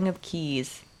a ring of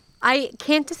keys. I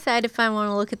can't decide if I want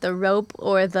to look at the rope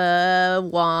or the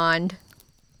wand.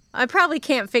 I probably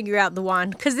can't figure out the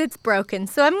wand because it's broken.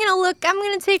 So I'm going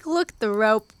to take a look at the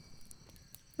rope.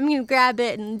 I'm going to grab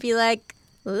it and be like,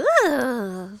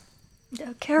 ooh.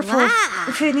 Careful, Wow.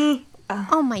 Finny.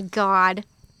 Oh my God.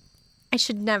 I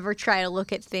should never try to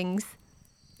look at things.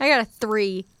 I got a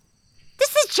 3.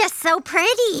 This is just so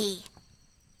pretty.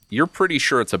 You're pretty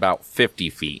sure it's about 50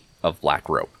 feet of black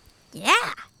rope.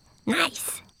 Yeah.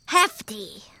 Nice.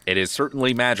 Hefty. It is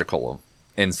certainly magical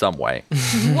in some way.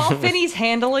 While Finny's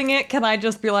handling it, can I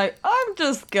just be like, I'm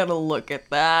just gonna look at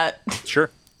that? Sure.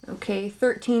 Okay,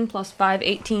 13 plus 5,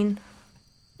 18.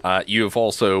 You have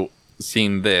also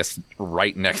seen this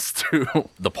right next to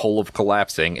the pole of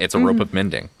collapsing. It's a rope of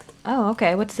mending. Oh,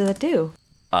 okay. What does that do?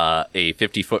 A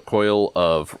 50-foot coil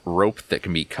of rope that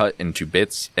can be cut into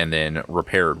bits and then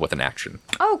repaired with an action.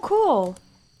 Oh, cool.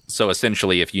 So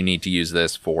essentially, if you need to use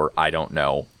this for, I don't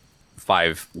know,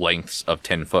 5 lengths of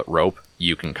 10-foot rope,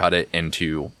 you can cut it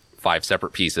into 5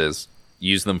 separate pieces,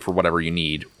 use them for whatever you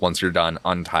need. Once you're done,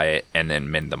 untie it, and then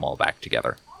mend them all back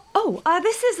together. Oh,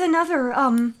 this is another,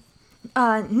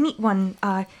 neat one,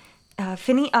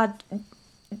 Finny.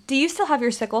 Do you still have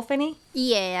your sickle, Finny?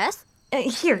 Yes.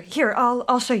 Here,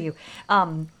 I'll show you.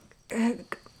 Cut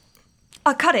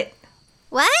it.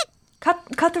 What?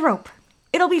 Cut the rope.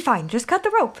 It'll be fine. Just cut the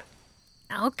rope.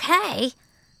 Okay.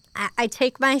 I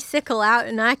take my sickle out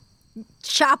and I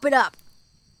chop it up.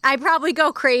 I probably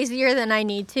go crazier than I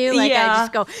need to. Like, Yeah. I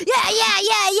just go, yeah.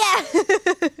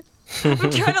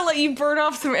 I'm trying to let you burn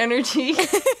off some energy.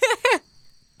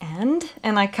 And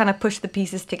I kind of push the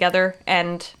pieces together,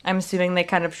 and I'm assuming they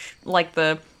kind of, like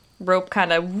the rope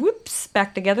kind of whoops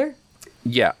back together.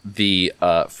 Yeah, the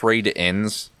frayed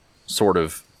ends sort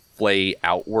of flay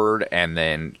outward and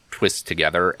then twist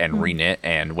together and reknit,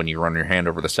 and when you run your hand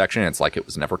over the section, it's like it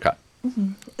was never cut.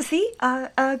 See?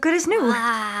 Good as new.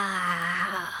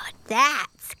 Wow.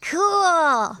 That's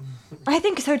cool. I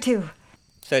think so too.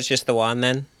 So it's just the wand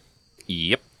then?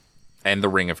 Yep. And the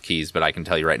Ring of Keys, but I can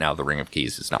tell you right now the Ring of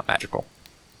Keys is not magical.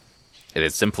 It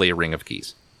is simply a Ring of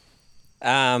Keys.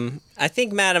 I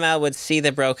think Madame L would see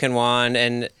the broken wand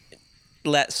and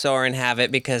let Soren have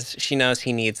it because she knows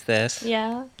he needs this.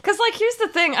 Yeah. Because, like, here's the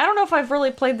thing. I don't know if I've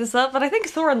really played this up, but I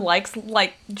think Thorin likes,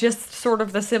 like, just sort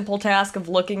of the simple task of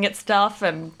looking at stuff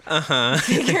and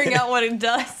figuring out what it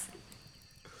does.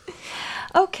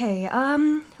 Okay,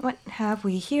 what have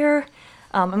we here?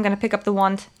 I'm going to pick up the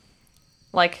wand,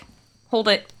 like, hold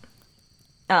it,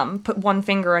 put one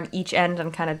finger on each end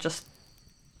and kind of just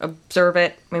observe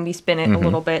it, maybe spin it a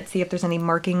little bit, see if there's any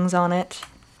markings on it.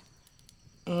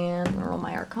 And roll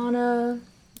my Arcana.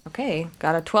 Okay,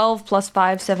 got a 12 plus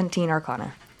 5, 17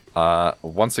 Arcana.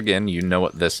 Once again, you know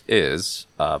what this is,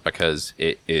 because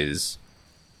it is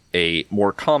a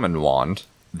more common wand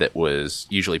that was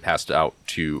usually passed out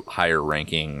to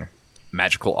higher-ranking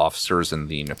magical officers in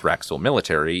the In Nethraccil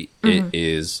military. It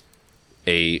is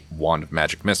a wand of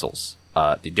magic missiles.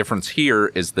 The difference here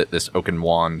is that this oaken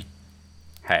wand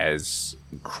has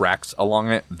cracks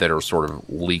along it that are sort of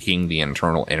leaking the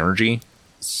internal energy.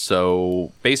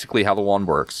 So basically how the wand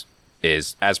works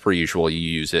is, as per usual, you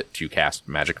use it to cast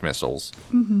magic missiles.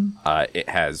 It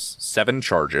has 7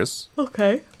 charges.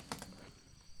 Okay.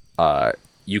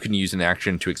 You can use an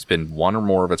action to expend 1 or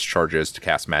more of its charges to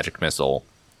cast magic missile.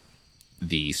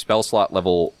 The spell slot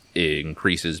level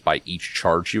increases by each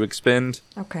charge you expend,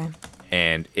 Okay.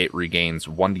 and it regains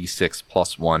 1d6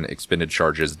 plus 1 expended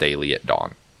charges daily at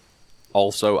dawn.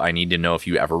 Also, I need to know if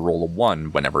you ever roll a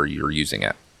 1 whenever you're using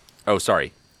it. Oh,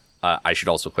 sorry. I should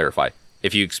also clarify.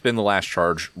 If you expend the last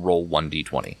charge, roll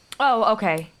 1d20. Oh,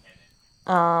 okay.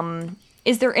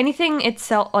 Is there anything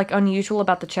itself, like, unusual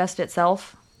about the chest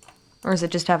itself? Or does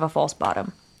it just have a false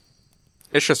bottom?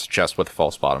 It's just a chest with a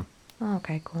false bottom. Oh,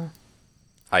 okay, cool.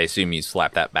 I assume you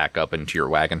slap that back up into your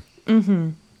wagon.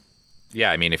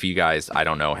 Yeah, I mean, if you guys, I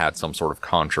don't know, had some sort of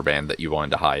contraband that you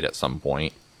wanted to hide at some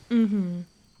point.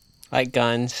 Like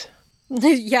guns.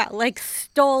 Yeah, like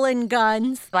stolen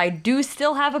guns. I do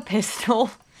still have a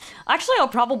pistol. Actually, I'll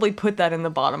probably put that in the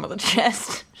bottom of the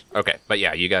chest. Okay, but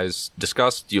yeah, you guys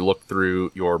discussed, you looked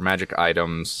through your magic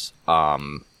items,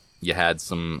 you had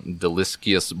some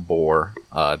Deliscius boar,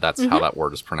 that's how that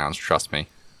word is pronounced, trust me.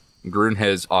 Grun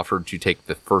has offered to take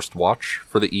the first watch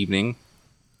for the evening.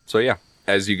 So yeah,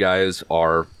 as you guys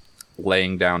are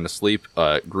laying down to sleep,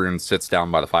 Grun sits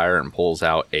down by the fire and pulls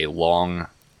out a long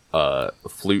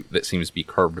flute that seems to be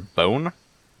carved of bone.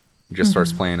 Just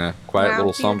starts playing a quiet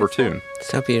little somber tune.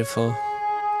 So beautiful.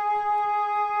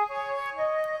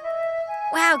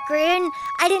 Wow, Grun,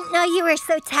 I didn't know you were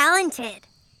so talented.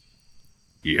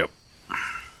 Yep.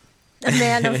 A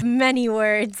man of many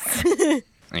words. And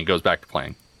he goes back to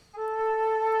playing.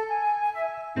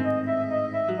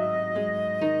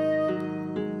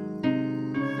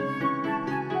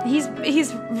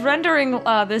 He's rendering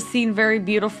this scene very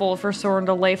beautiful for Soren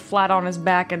to lay flat on his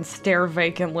back and stare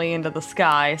vacantly into the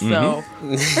sky, so...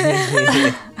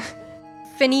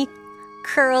 Finny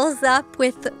curls up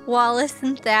with Wallace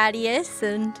and Thaddeus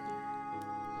and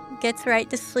gets right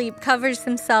to sleep, covers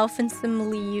himself in some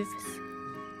leaves.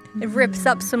 It rips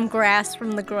up some grass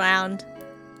from the ground.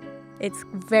 It's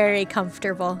very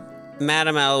comfortable.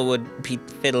 Madame L would be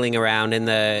fiddling around in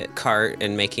the cart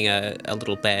and making a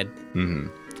little bed.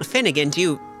 Finnegan,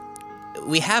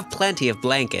 we have plenty of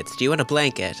blankets. Do you want a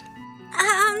blanket?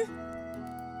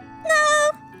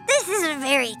 No, this is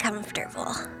very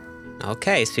comfortable.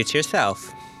 Okay, suit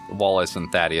yourself. Wallace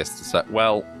and Thaddeus decide,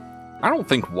 well, I don't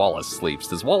think Wallace sleeps.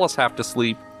 Does Wallace have to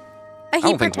sleep?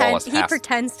 He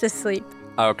pretends to sleep.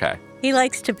 Okay. He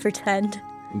likes to pretend.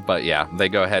 But yeah, they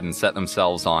go ahead and set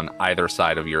themselves on either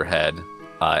side of your head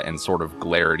and sort of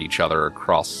glare at each other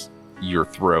across your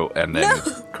throat and then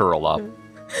curl up.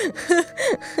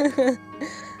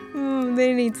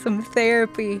 They need some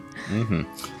therapy.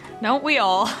 Don't we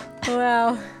all?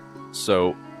 Wow.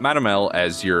 So, Madame L,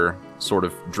 as you're sort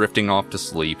of drifting off to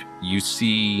sleep, you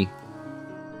see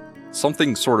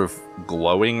something sort of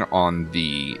glowing on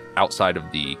the outside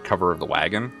of the cover of the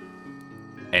wagon,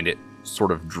 and it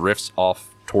sort of drifts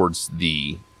off towards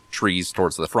the trees,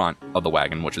 towards the front of the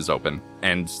wagon, which is open.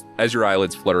 And as your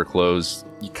eyelids flutter close,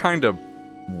 you kind of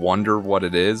wonder what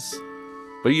it is,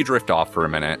 but you drift off for a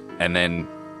minute, and then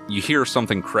you hear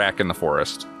something crack in the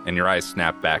forest, and your eyes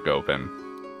snap back open.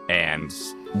 And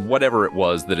whatever it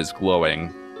was that is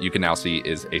glowing, you can now see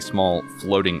is a small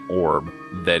floating orb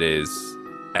that is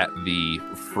at the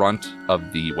front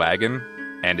of the wagon,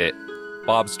 and it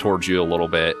bobs towards you a little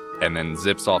bit, and then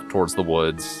zips off towards the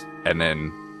woods, and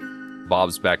then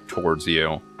bobs back towards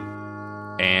you.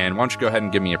 And why don't you go ahead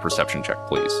and give me a perception check,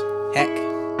 please? Heck.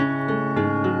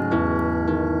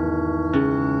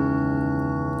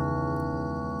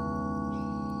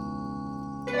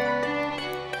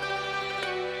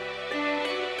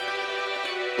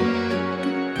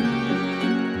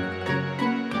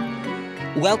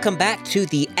 Welcome back to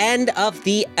the end of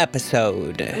the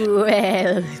episode.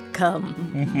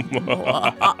 Welcome.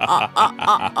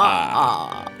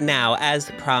 Now,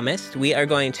 as promised, we are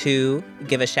going to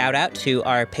give a shout out to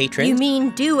our patrons. You mean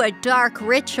do a dark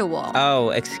ritual? Oh,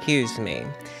 excuse me.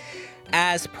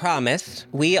 As promised,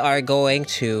 we are going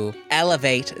to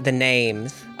elevate the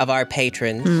names of our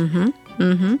patrons.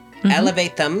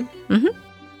 Elevate them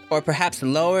or perhaps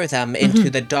lower them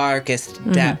into the darkest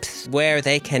depths where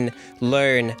they can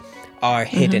learn our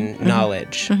hidden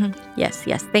knowledge. Yes,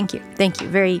 thank you.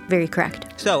 Very, very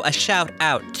correct. So a shout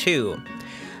out to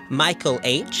Michael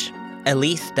H.,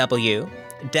 Elise W.,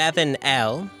 Devin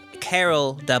L.,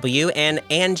 Carol W., and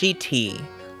Angie T.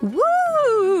 Woo!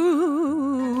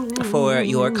 for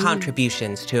your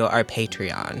contributions to our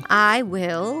Patreon. I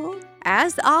will,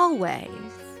 as always,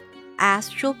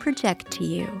 astral project to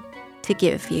you to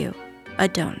give you a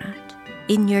donut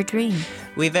in your dreams.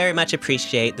 We very much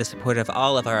appreciate the support of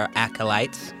all of our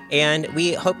acolytes, and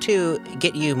we hope to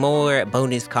get you more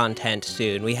bonus content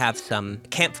soon. We have some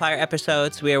campfire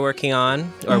episodes we are working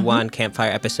on, or one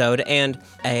campfire episode, and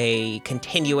a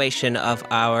continuation of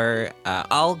our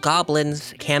All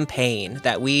Goblins campaign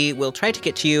that we will try to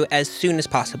get to you as soon as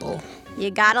possible.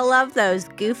 You gotta love those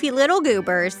goofy little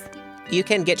goobers. You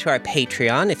can get to our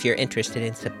Patreon if you're interested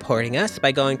in supporting us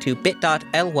by going to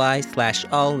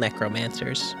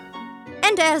bit.ly/allnecromancers.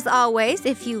 And as always,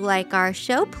 if you like our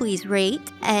show, please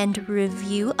rate and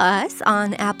review us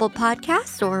on Apple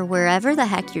Podcasts or wherever the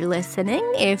heck you're listening.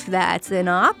 If that's an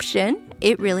option,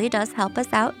 it really does help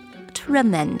us out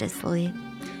tremendously.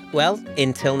 Well,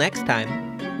 until next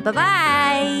time.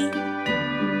 Bye-bye!